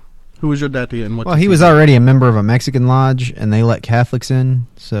 Who was your daddy, and what? Well, he was already a member of a Mexican lodge, and they let Catholics in.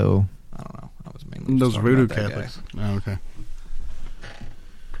 So I don't know. I was mainly Those just talking voodoo about that Catholics. Oh, okay.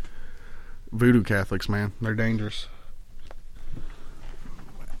 Voodoo Catholics, man, they're dangerous.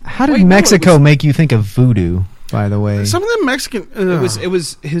 how did Wait, no, Mexico make you think of voodoo? By the way, Some of them Mexican. guy. It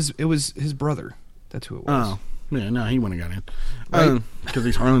was his brother. That's who it was. Oh, yeah, no, he wouldn't have got in. Right. Because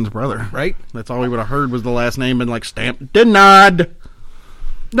he's Harlan's brother. Right? That's all we would have heard was the last name and like stamped denied.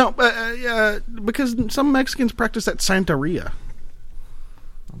 No, because some Mexicans practice that Santeria.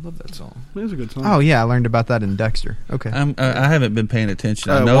 I love that song. It is a good song. oh yeah, I learned about that in Dexter. Okay, I haven't been paying attention.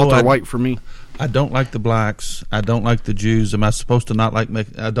 I know Walter White for me. I don't like the blacks. I don't like the Jews. Am I supposed to not like?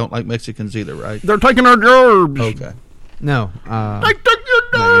 I don't like Mexicans either, right? They're taking our jobs. Okay. no, They took your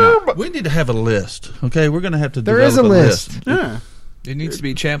you're job. We need to have a list. Okay, we're going to have to. there is a develop list. Yeah. It needs to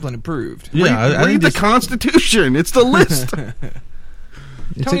be Chaplin approved. Yeah, I read need the to- Constitution. It's the list.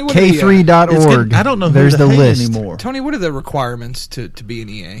 It's Tony, at what are the, k3.org. I don't know who There's to the hate list anymore. Tony, what are the requirements to be an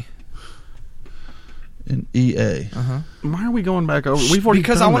EA? In EA. Why are we going back over? We've already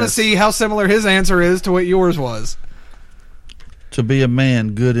Because done I want to this. see how similar his answer is to what yours was. To be a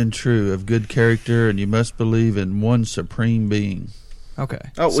man, good and true, of good character, and you must believe in one supreme being. Okay.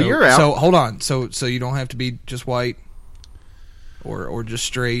 Oh, well, you're out. So hold on. So you don't have to be just white, or just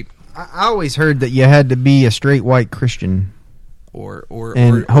straight, I always heard that you had to be a straight white Christian. or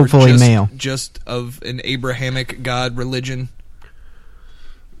And or hopefully just, male. just of an Abrahamic God religion.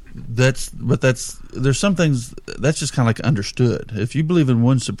 There's some things that's just kind of like understood. If you believe in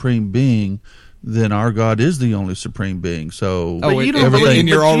one supreme being, then our God is the only supreme being. So Oh, you and, don't everything, believe- and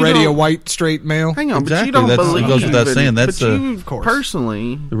you're but you already a don't- white straight male. Hang on, but Exactly, you don't that's- it believe. goes without in- saying, that's but a- you Of course.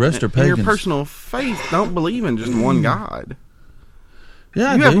 personally, The rest are in your pagans. personal faith, don't believe in just one God.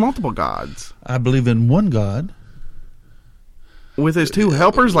 yeah, You I have do. multiple gods I believe in one God. with his two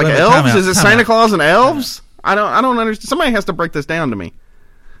helpers, like Wait, time elves. out, Is it time Santa out. Claus and elves? I don't understand. Somebody has to break this down to me.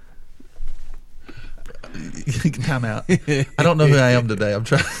 Time out. I don't know who I am today. I'm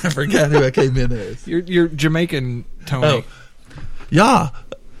trying. I forgot who I came in as. You're Jamaican, Tony. Oh, yeah.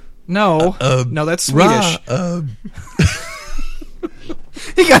 No, no, that's Swedish. Ra,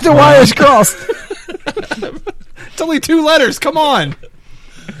 He got the wires crossed. It's only 2 letters. Come on.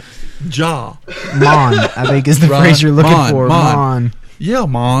 Ja. Mon, I think is the Ron, phrase you're looking Mon, for. Mon. Mon. Yeah,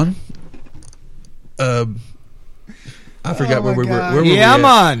 man. I forgot where we were. Where were we Yeah, at?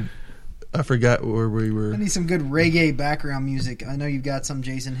 man. I forgot where we were. I need some good reggae background music. I know you've got some,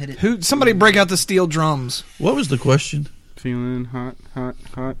 Jason. Hit it. Somebody break out the steel drums. What was the question? Feeling hot, hot,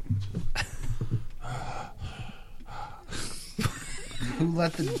 hot. Who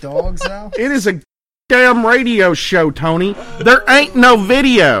let the dogs out? It is a damn radio show, Tony. There ain't no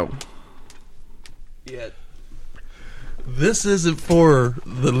video. Yet. This isn't for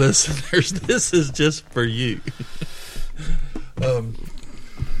the listeners. This is just for you.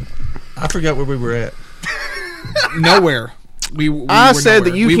 I forgot where we were at. Nowhere. I said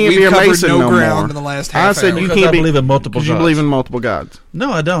that you can't be a Mason no more. In the last half I said hour. you Because can't I believe in multiple because you gods. believe in multiple gods.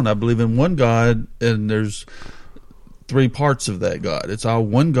 No, I don't. I believe in one God, and there's 3 parts of that God. It's all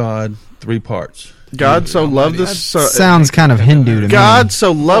one God, 3 parts. God so loved the Sounds kind of Hindu to me. God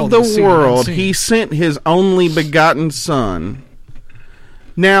so loved Well, the see, world, see. he sent his only begotten Son.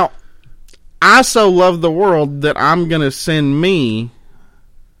 Now, I so love the world that I'm going to send me.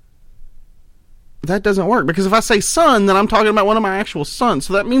 That doesn't work, because if I say son, then I'm talking about one of my actual sons.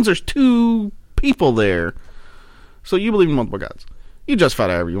 So that means there's 2 people there. So you believe in multiple gods. You justify it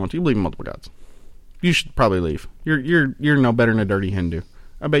however you want to. You believe in multiple gods. You should probably leave. You're no better than a dirty Hindu.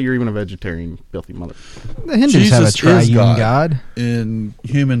 I bet you're even a vegetarian, filthy mother. The Hindus Jesus have a is triune God. in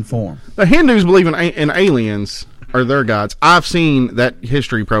human form. The Hindus believe in aliens are their gods. I've seen that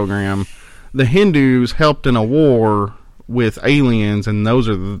history program. The Hindus helped in a war with aliens, and those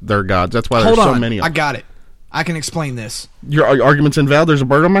are their gods. That's why there's so many of I them. got it. I can explain this. Your argument's invalid. There's a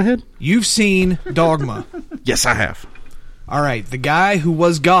bird on my head? You've seen Dogma. Yes, I have. All right, the guy who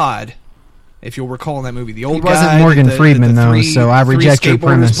was God, if you'll recall in that movie, the old He wasn't guy, Morgan the Freeman, though, three- so I three reject your skateboarders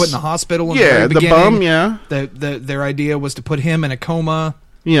premise. Put in the hospital. In Yeah, the, the very bum, beginning. yeah. Their idea was to put him in a coma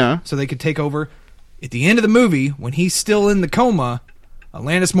Yeah. so they could take over. At the end of the movie, when he's still in the coma,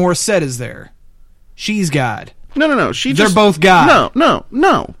 Alanis Morissette is there. She's God. No. They're both God.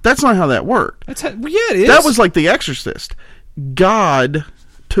 No. That's not how that worked. That's how, yeah, it is. That was like The Exorcist. God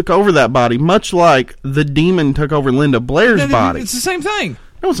took over that body, much like the demon took over Linda Blair's body. It's the same thing.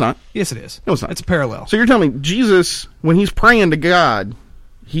 No, it's not. Yes, it is. No, it's not. It's a parallel. So you're telling me Jesus, when he's praying to God,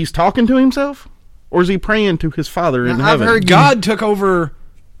 he's talking to himself? Or is he praying to his Father in Now, I've heaven? heard God took over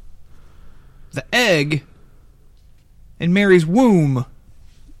the egg in Mary's womb.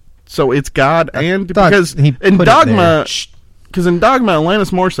 So it's God and... thought Because he in put it Dogma... Because in Dogma,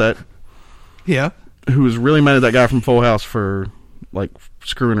 Alanis Morissette, Yeah. who was really mad at that guy from Full House for, like,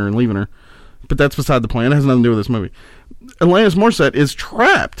 screwing her and leaving her. But that's beside the point. It has nothing to do with this movie. Alanis Morissette is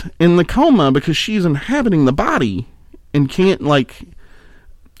trapped in the coma because she's inhabiting the body and can't, like...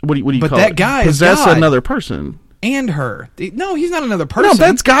 What do you But call that it? guy is Possess God. another person. And her. No, he's not another person. No,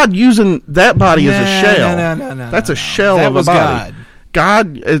 that's God using that body as a shell. No. That's a shell That of a was body.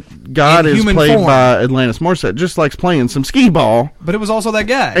 God In is human played form. by Alanis Morissette, just likes playing some skee ball, But it was also that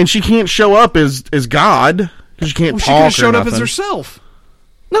guy. and she can't show up as God because she can't Well, she talk. could have showed or up as nothing. herself.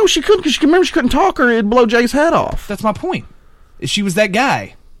 No, she couldn't because she couldn't talk or it'd blow Jay's head off. That's my point. She was that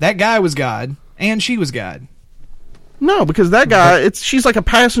guy. That guy was God, and she was God. No, because that guy, she's like a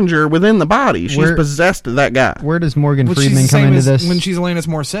passenger within the body. She's Where- possessed of that guy. Where does Morgan Well, she's Freeman the come same into as this? when she's Alanis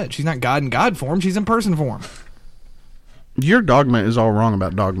Morissette. She's not God in God form. She's in person form. Your dogma is all wrong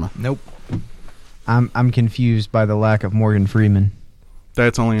about dogma. Nope. I'm confused by the lack of Morgan Freeman.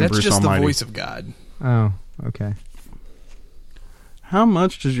 That's only in That's Bruce just Almighty. the voice of God. Oh, okay. How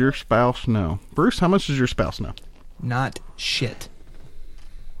much does your spouse know? Bruce, how much does your spouse know? Not shit.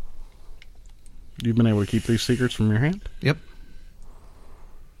 You've been able to keep these secrets from your hand? Yep.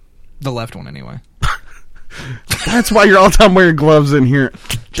 The left one, anyway. That's why you're all the time wearing gloves in here.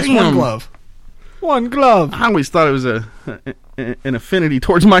 Just Damn. one glove. One glove. I always thought it was an affinity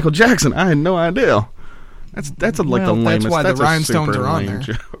towards Michael Jackson. I had no idea. That's like the Well, that's lamest. why the that's a rhinestones super are on lame there.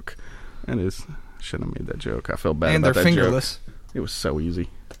 joke. That is. Shouldn't have made that joke. I feel bad And about they're that fingerless. joke. It was so easy.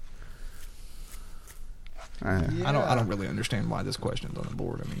 I don't really understand why this question's on the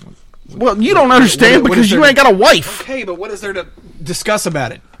board. I mean, Well, you don't understand what is because there you ain't to- got a wife. okay, but what is there to discuss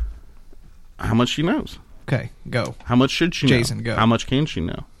about it? How much she knows? Okay, go. How much should she know? Jason, go. How much can she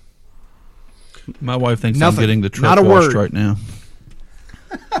know? My wife thinks Nothing. I'm getting the truck Not a washed word. right now.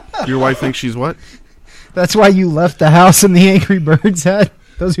 Your wife thinks she's what? That's why you left the house in the Angry Birds hat.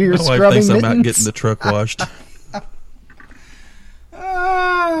 Those are your My wife scrubbing thinks I'm mittens. not getting the truck washed.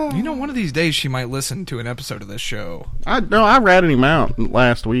 You know, one of these days she might listen to an episode of this show. I ratted him out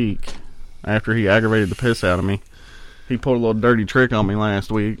last week after he aggravated the piss out of me. He pulled a little dirty trick on me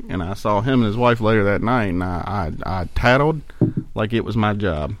last week, and I saw him and his wife later that night, and I tattled like it was my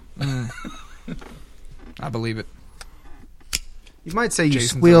job. I believe it. You might say you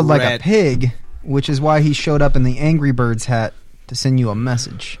Jason's squealed a like rat. a pig, which is why he showed up in the Angry Birds hat to send you a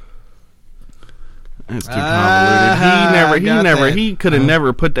message. It's too convoluted. He could have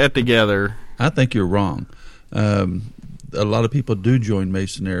never put that together. I think you're wrong. A lot of people do join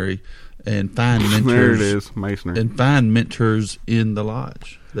Masonry and find mentors. There it is, Masonry. And find mentors in the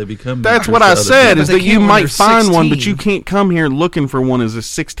lodge. They become. That's mentors what to I other said. people. Is that you might find one, but you can't come here looking for one as a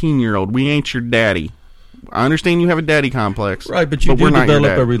 16-year-old. We ain't your daddy. I understand you have a daddy complex, right? But you do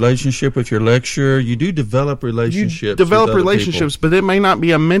develop a relationship with your lecturer. You do develop relationships. You develop with relationships, but it may not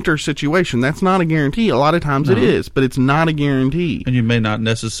be a mentor situation. That's not a guarantee. A lot of times it is, but it's not a guarantee. And you may not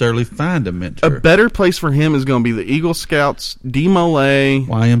necessarily find a mentor. A better place for him is going to be the Eagle Scouts, DeMolay,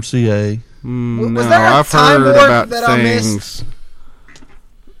 YMCA. Was there a I've time heard warp about that I things. missed?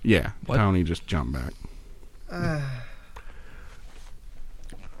 Yeah, What? Tony just jumped back.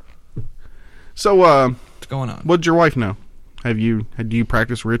 So, What's going on? what'd your wife know? Do you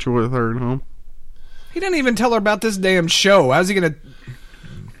practice ritual with her at home? He didn't even tell her about this damn show. How's he gonna?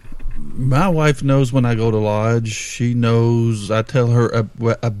 My wife knows when I go to lodge. She knows. I tell her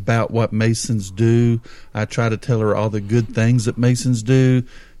about what Masons do. I try to tell her all the good things that Masons do,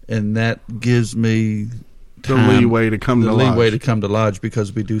 and that gives me The leeway to come to lodge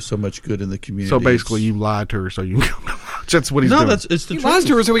because we do so much good in the community. So basically, you lied to her so you can come to lodge. That's what he's doing. It's the He truth. lies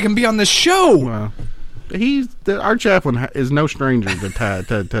to her so he can be on this show. Well, our chaplain is no stranger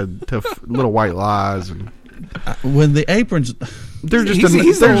to little white lies, and When the aprons, they're just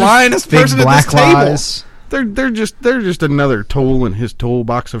He's the they're just- lionest Big person at black this table. lies. they're just another tool in his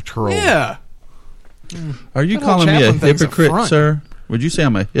toolbox of trolls. Yeah. are you That whole calling me a chaplain thing's a hypocrite, front. sir? Would you say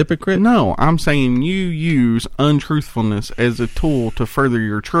I'm a hypocrite? No, I'm saying you use untruthfulness as a tool to further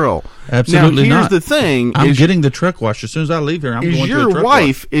your troll. Absolutely now, here's not. the thing: I'm is getting the truck wash as soon as I leave here. I'm going to a your truck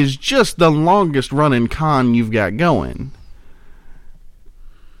wife is just the longest running con you've got going.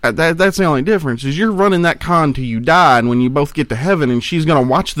 That's the only difference. Is you're running that con till you die, and when you both get to heaven, and she's gonna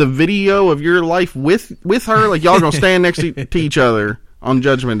watch the video of your life with her, like y'all gonna stand next to each other on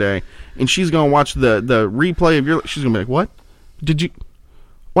Judgment Day, and she's gonna watch the replay of your. She's gonna be like, "What? Did you?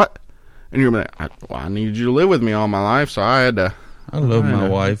 What?" And you're gonna be like, "I needed you to live with me all my life, so I had to." I love my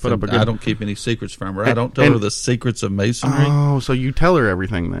wife. Put up a And good- I don't keep any secrets from her. I don't tell her the secrets of Masonry. Oh, so you tell her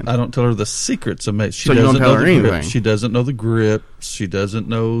everything then? I don't tell her the secrets of Masonry. She So you don't doesn't tell know her the anything? grips. She doesn't know the grips. She doesn't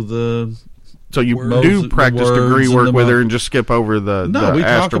know the. So you Words- do the practice words degree and work the with mo- her and just skip over the No, we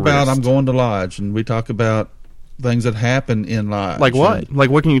talk about asterisk. I'm going to lodge, and we talk about things that happen in lodge. Like what? And Like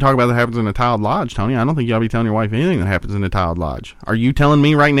what can you talk about that happens in a tiled lodge, Tony? I don't think you ought to be telling your wife anything that happens in a tiled lodge. Are you telling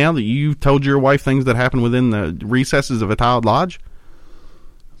me right now that you've told your wife things that happen within the recesses of a tiled lodge?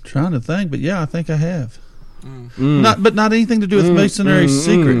 trying to think, but yeah, I think I have. Not anything to do with Masonry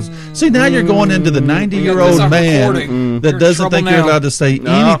secrets. See, now you're going into the We got this 90-year-old on man recording. that You're in doesn't trouble think you're now. allowed to say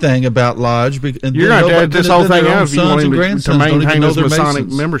No. anything about lodge. And You're then going to nobody- edit this then whole thing their own out if you sons want and him to grandsons don't even maintain know his they're Masonic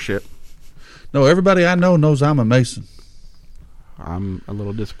Masons. membership. No, everybody I know knows I'm a Mason. I'm a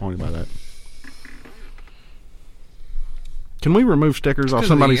little disappointed by that. Can we remove stickers off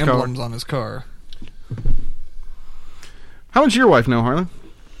Because of somebody's the car? emblems on his car. How much your wife know, Harlan?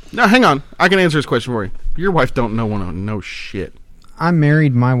 No, hang on. I can answer this question for you. Your wife don't know shit. I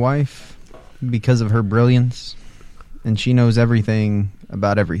married my wife because of her brilliance, and she knows everything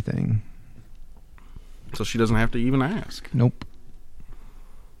about everything. So she doesn't have to even ask. Nope.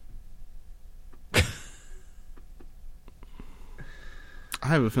 I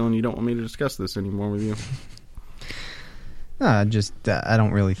have a feeling you don't want me to discuss this anymore with you. I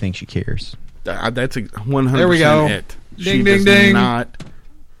don't really think she cares. That's 100% There we go. it. Ding, She ding, does ding. Not.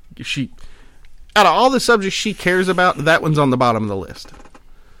 Out of all the subjects she cares about, that one's on the bottom of the list.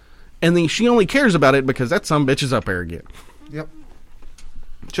 And then she only cares about it because that some bitch is up there again. Yep.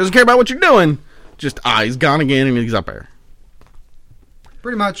 She doesn't care about what you're doing. Just, he's gone again and he's up there.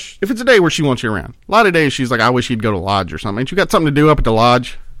 Pretty much. If it's a day where she wants you around. A lot of days she's like, I wish he'd go to lodge or something. Ain't you got something to do up at the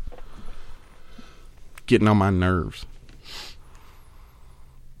lodge? Getting on my nerves.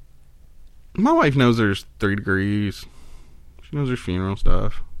 My wife knows there's 3 degrees. She knows there's funeral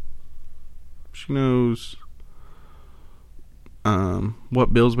stuff. She knows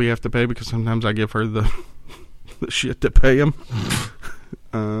what bills we have to pay because sometimes I give her the shit to pay them.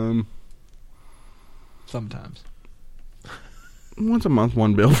 Sometimes. Once a month,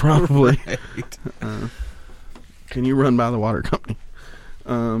 one bill probably. Right. Can you run by the water company?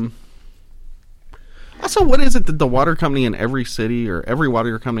 Also, what is it that the water company in every city or every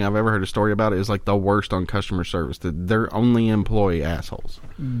water company I've ever heard a story about is like the worst on customer service? That they're only employee assholes.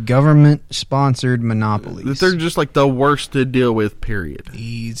 Government-sponsored monopolies. That they're just like the worst to deal with, period.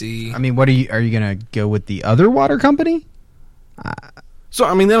 Easy. I mean, are you going to go with the other water company? So,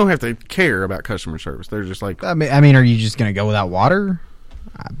 I mean, they don't have to care about customer service. They're just like, I mean, are you just going to go without water?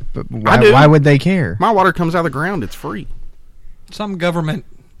 But I do. why would they care? My water comes out of the ground. It's free. Some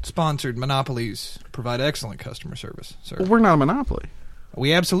government-sponsored monopolies provide excellent customer service, sir. Well, we're not a monopoly.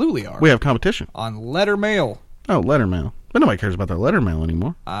 We absolutely are. We have competition. On letter mail. Oh, letter mail. But nobody cares about their letter mail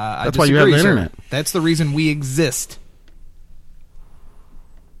anymore. That's why you have the internet. That's the reason we exist.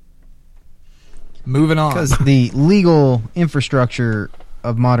 Moving on. Because the legal infrastructure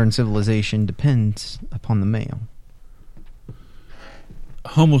of modern civilization depends upon the mail.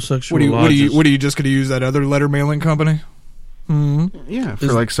 Homosexual what are you just going to use that other letter mailing company? Yeah, for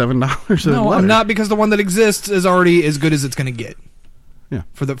like $7 a No, letter. I'm not, because the one that exists is already as good as it's going to get. Yeah.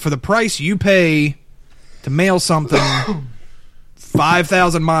 For the price you pay to mail something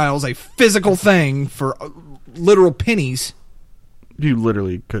 5,000 miles, a physical thing, for literal pennies. You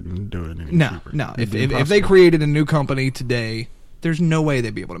literally couldn't do it any cheaper. No. It'd If be they impossible. created a new company today, there's no way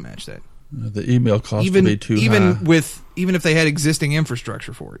they'd be able to match that. The email cost Even would be too high. even if they had existing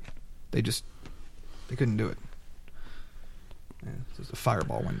infrastructure for it, they couldn't do it. Yeah, just a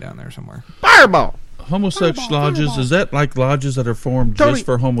fireball went down there somewhere. Fireball! Homosexual lodges, is that like lodges that are formed Tony, just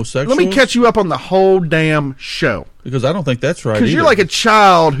for homosexuals? Let me catch you up on the whole damn show. Because I don't think that's right. Because you're either. like a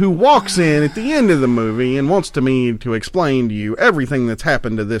child who walks in at the end of the movie and wants me to explain to you everything that's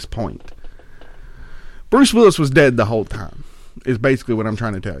happened to this point. Bruce Willis was dead the whole time, is basically what I'm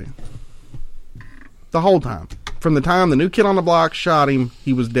trying to tell you. The whole time. From the time the new kid on the block shot him,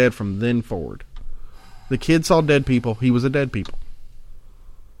 he was dead from then forward. The kid saw dead people. He was a dead people.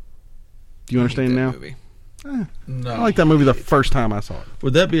 Do you understand now? Movie. No. I like that movie the first time I saw it.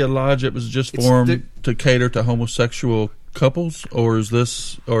 Would that be a lodge that was just It's formed to cater to homosexual couples, or is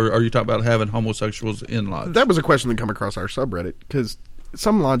this, or are you talking about having homosexuals in lodge? That was a question that come across our subreddit, because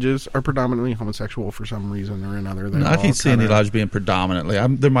some lodges are predominantly homosexual for some reason or another. No, I can't see any lodge being predominantly.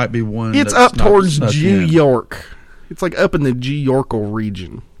 There might be one. It's that's up not towards snuck New in. York. It's like up in the New Yorkle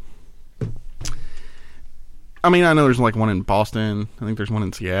region. I mean, I know there's like one in Boston. I think there's one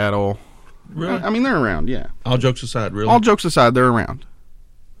in Seattle. Really? I mean, they're around, yeah. All jokes aside, really. All jokes aside, they're around.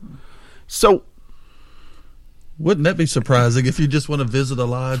 So, Wouldn't that be surprising if you just want to visit a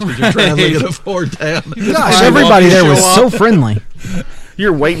lodge because you're traveling in a Ford town? Gosh, everybody there was so friendly.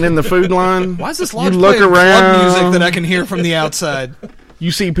 you're waiting in the food line. Why is this You lodge look playing club around. music that I can hear from the outside?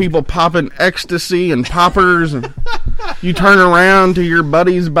 You see people popping ecstasy and poppers, and you turn around to your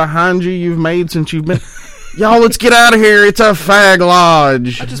buddies behind you you've made since you've been... Y'all, let's get out of here. It's a fag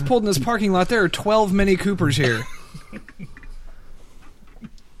lodge. I just pulled in this parking lot. There are 12 Mini Coopers here.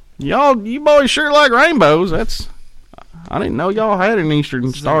 Y'all, you boys sure like rainbows. I didn't know y'all had an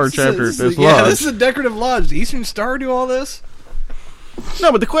Eastern Star chapter at this lodge. Yeah, this is a decorative lodge. The Eastern Star do all this?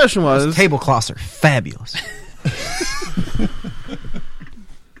 No, but the question was... Tablecloths are fabulous.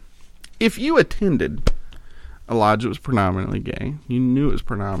 if you attended a lodge that was predominantly gay, you knew it was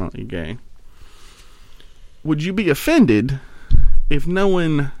predominantly gay, would you be offended if no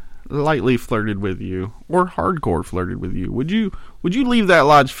one lightly flirted with you or hardcore flirted with you? Would you leave that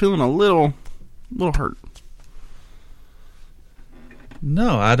lodge feeling a little hurt?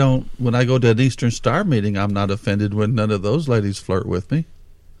 No, I don't. When I go to an Eastern Star meeting, I'm not offended when none of those ladies flirt with me.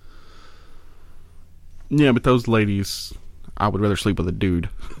 Yeah, but those ladies, I would rather sleep with a dude.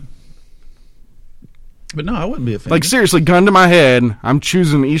 But no, I wouldn't be offended. Like, seriously, gun to my head, I'm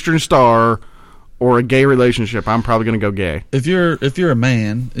choosing Eastern Star or a gay relationship. I'm probably going to go gay. if you're a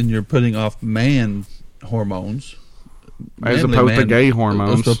man and you're putting off man hormones, As manly opposed to man- gay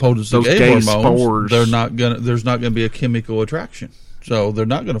hormones. as opposed to Those gay, gay hormones, spores. there's not going to be a chemical attraction, so they're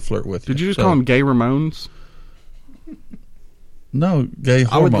not going to flirt with you. Did you just So- call them gay Ramones? No, gay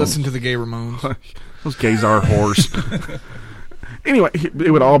hormones. I would listen to the Gay Ramones. Those gays are whores. Anyway,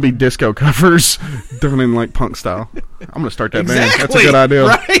 it would all be disco covers done in like punk style. I'm going to start that band. That's a good idea.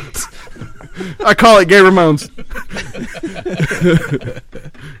 Right? I call it Gay Ramones.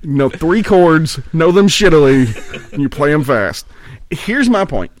 3 chords, know them shittily, and you play them fast. Here's my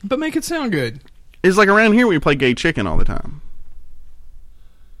point. But make it sound good. It's like around here we play Gay Chicken all the time.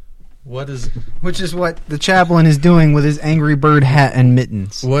 Which is what the chaplain is doing with his Angry Bird hat and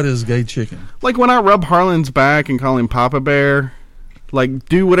mittens. What is gay chicken? Like when I rub Harlan's back and call him Papa Bear, like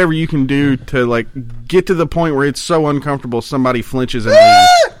do whatever you can do to like get to the point where it's so uncomfortable somebody flinches and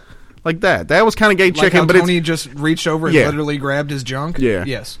leaves. Like that. That was kind of gay Like chicken, how but Tony just reached over and Yeah. literally grabbed his junk? Yeah.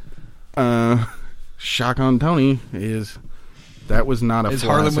 Yes. Shock on Tony is that was not a As fly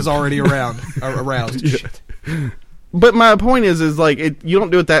Harlan was surprise. already aroused. Yeah. Shit. But my point is like you don't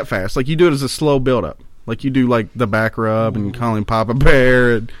do it that fast. Like you do it as a slow build up. Like you do like the back rub and call him Papa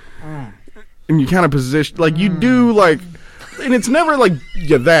Bear and you kind of position like you do like And it's never like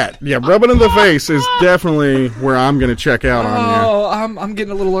rubbing in the face is definitely where I'm going to check out on you. Oh, I'm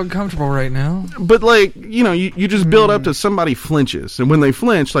getting a little uncomfortable right now. But like, you just build up to somebody flinches, and when they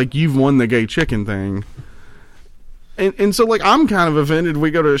flinch, like you've won the gay chicken thing. And so like I'm kind of offended. We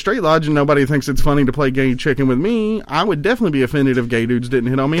go to a straight lodge and nobody thinks it's funny to play gay chicken with me. I would definitely be offended if gay dudes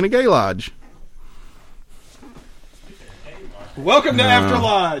didn't hit on me in a gay lodge. Welcome to After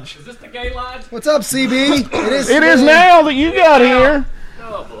Lodge. Is this the gay lodge? What's up, CB? It is now that you got here.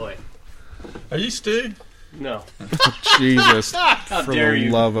 Oh boy. Are you Stu? No. Jesus, How for dare the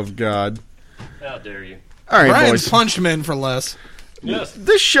you? love of God! How dare you? All right, Brian's boys. punched men for less Yes.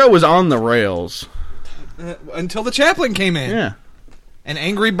 This show is on the rails. until the chaplain came in Yeah. and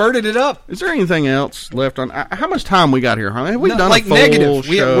Angry Birded it up. Is there anything else left on? How much time we got here, huh? Have we No, done like a full negative.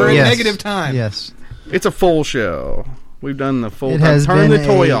 show? We're in Yes. negative time. Yes. It's a full show. We've done the full. It has Turn been the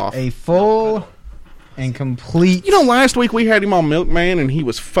toy off. a full and complete. Last week we had him on Milkman, and he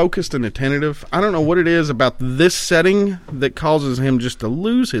was focused and attentive. I don't know what it is about this setting that causes him just to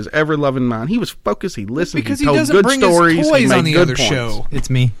lose his ever-loving mind. He was focused. He listened. Because he he told doesn't good bring stories. his he toys made on the good other points. show. It's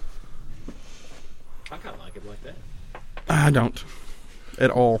me. I kind of like it like that. I don't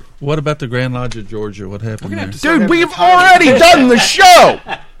at all. What about the Grand Lodge of Georgia? What happened there? Dude, we've already done the show.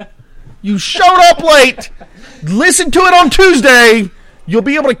 You showed up late. Listen to it on Tuesday. You'll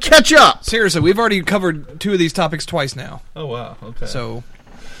be able to catch up. Seriously, we've already covered two of these topics twice now. Oh, wow. Okay. So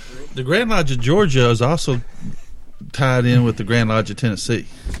The Grand Lodge of Georgia is also tied in with the Grand Lodge of Tennessee.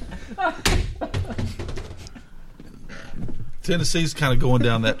 Tennessee's kind of going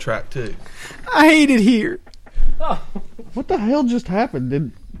down that track, too. I hate it here. What the hell just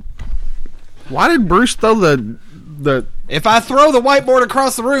happened? Why did Bruce throw the? If I throw the whiteboard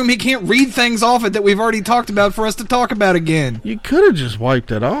across the room, he can't read things off it that we've already talked about for us to talk about again. You could have just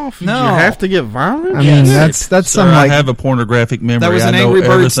wiped it off. Did No. you have to get violent? I mean, that's Sir, some I like have a pornographic memory. That was an I know Angry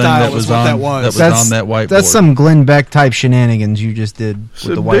Bird everything style that is was what on that was. on that whiteboard. that's some Glenn Beck type shenanigans you just did with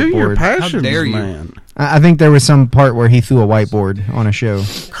the Subdue your whiteboard. passions, dare you. man. I think there was some part where he threw a whiteboard on a show.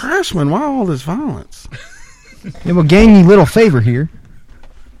 Craftsman, why all this violence? It will gain you little favor here.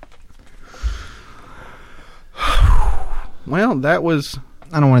 Well, that was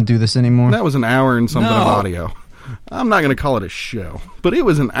I don't want to do this anymore. an hour and something of No. audio. I'm not going to call it a show, but it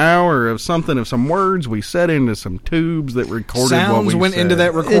was an hour of something, of some words we set into some tubes that recorded what Sounds we went said. into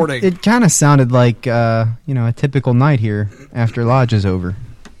that recording. It kind of sounded like a typical night here after Lodge is over.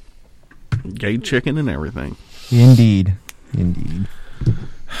 Gay chicken and everything. Indeed.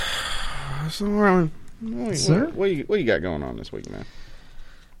 So, Ryan, Sir? what you got going on this week, man?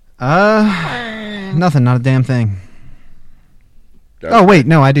 Nothing. Not a damn thing. Oh wait,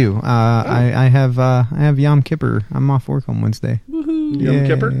 no, I do. I have Yom Kippur. I'm off work on Wednesday. Yom Yay.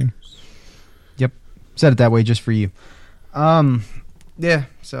 Kippur? Yep, said it that way just for you. Yeah,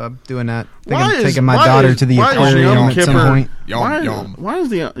 so I'm doing that. Think Why I'm is- taking my why daughter is- to the why is aquarium Yom at some Kippur- point. Why is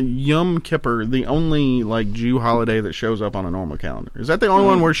the Yom Kippur the only like Jew holiday that shows up on a normal calendar? Is that the only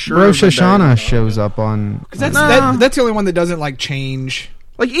one we're sure? Rosh of the day? Hashanah shows up on. That's Nah. that's the only one that doesn't like change.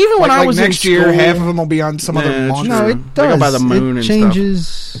 Like even when I was next in year, school, half of them will be on some Nah, other it's month. No, true. it They does. go by the moon it and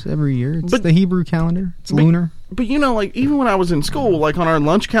changes every year. It's But- the Hebrew calendar. It's lunar. But like even when I was in school, like on our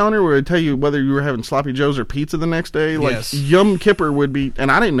lunch calendar, where it'd tell you whether you were having sloppy joes or pizza the next day. Like Yes. Yom Kippur would be,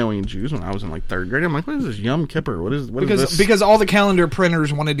 and I didn't know any Jews when I was in like third grade. I'm like, what is this Yom Kippur? What is this? Because all the calendar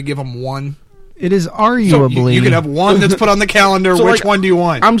printers wanted to give them one. It is So arguably. you could have one that's put on the calendar. So, Which like, one do you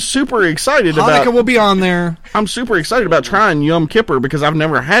want? I'm super excited Hanukkah about. will be on there. I'm super excited about trying Yom Kippur because I've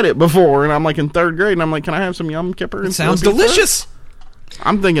never had it before, and I'm like in third grade, and I'm like, can I have some Yom Kippur? It sounds instead of pizza? delicious.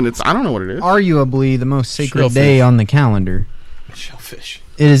 I'm thinking I don't know what it is. arguably the most sacred Shellfish. day on the calendar. Shellfish.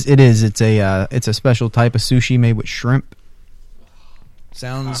 It is. It's a special type of sushi made with shrimp.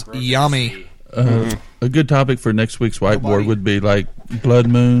 Sounds yummy. A good topic for next week's whiteboard would be like blood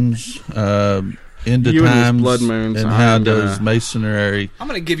moons, end of You and these times, blood moons, and how I'm does gonna- masonry I'm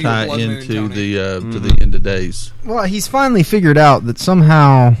going to give you a tie blood moon, into Tony. to the end of days. Well, he's finally figured out that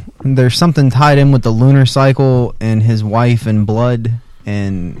somehow there's something tied in with the lunar cycle and his wife and blood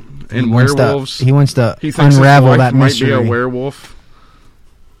and And wants to- werewolves. he wants to He thinks unravel his wife that might mystery. be a werewolf.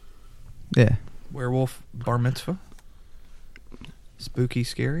 Yeah. Werewolf bar mitzvah. Spooky,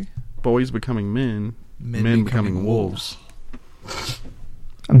 scary. Boys becoming men. Men becoming wolves.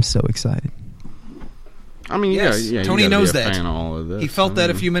 I'm so excited. I mean, Yes, yeah, Tony you gotta knows be a that. fan of all of this. He felt that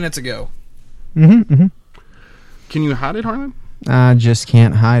a few minutes ago. Can you hide it, Harlan? I just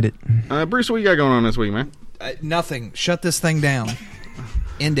can't hide it. Bruce, what you got going on this week, man? Nothing. Shut this thing down.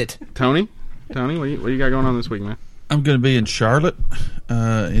 End it. Tony, what you got going on this week, man? I'm going to be in Charlotte.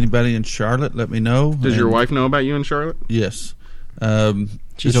 Anybody in Charlotte, let me know. Does your wife know about you in Charlotte? Yes.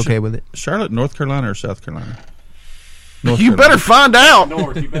 She's okay with it. Charlotte, North Carolina or South Carolina? You better find out.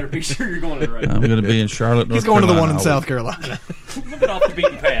 North, you better be sure you're going to the right. I'm going to be in Charlotte, North He's going Carolina. to the one in South Carolina. Living off the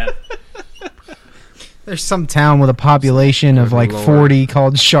beaten path. There's some town with a population of like Lord. 40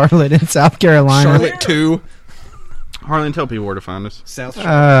 called Charlotte in South Carolina. Charlotte 2. Harlan, tell people where to find us. South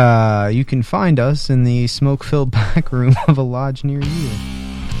Charlotte. You can find us in the smoke-filled back room of a lodge near you.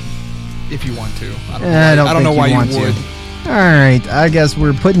 If you want to. I don't know think why you you want would. to. All right, I guess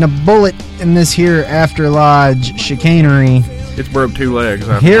we're putting a bullet in this here After Lodge chicanery It's broke 2 legs.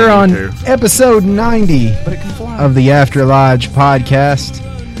 I here think, on too. episode 90 But it can fly. of the After Lodge podcast,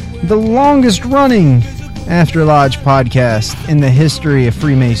 the longest running After Lodge podcast in the history of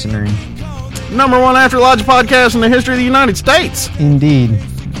Freemasonry. #1 After Lodge podcast in the history of the United States. Indeed.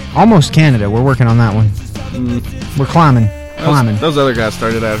 Almost Canada. We're working on that one. We're climbing. Those other guys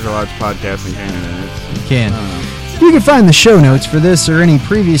started After Lodge podcast in Canada. You can. You can find the show notes for this or any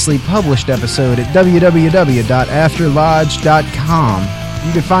previously published episode at www.afterlodge.com.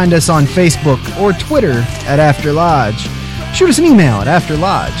 You can find us on Facebook or Twitter at After Lodge. Shoot us an email at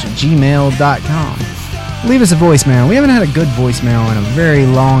afterlodge@gmail.com. Leave us a voicemail. We haven't had a good voicemail in a very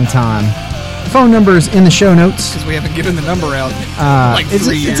long time. The phone number is in the show notes. Because we haven't given the number out like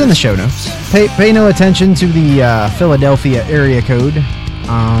 3 years. It's in the show notes. Pay no attention to the Philadelphia area code.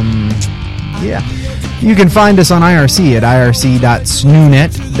 Yeah. You can find us on IRC at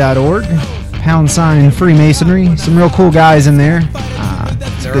irc.snoonet.org. # Freemasonry. Some real cool guys in there.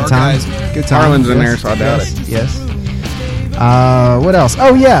 There Good are time. guys. Good time. Harlan's in there, so I doubt it. Yes. What else?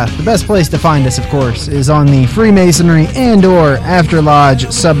 Oh, yeah. The best place to find us, of course, is on the Freemasonry and or After Lodge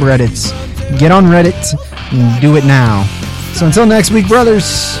subreddits. Get on Reddit and do it now. So until next week,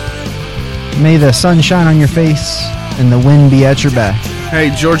 brothers, may the sun shine on your face and the wind be at your back. Hey,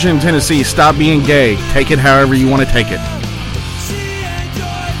 Georgia and Tennessee, stop being gay. Take it however you want to take it.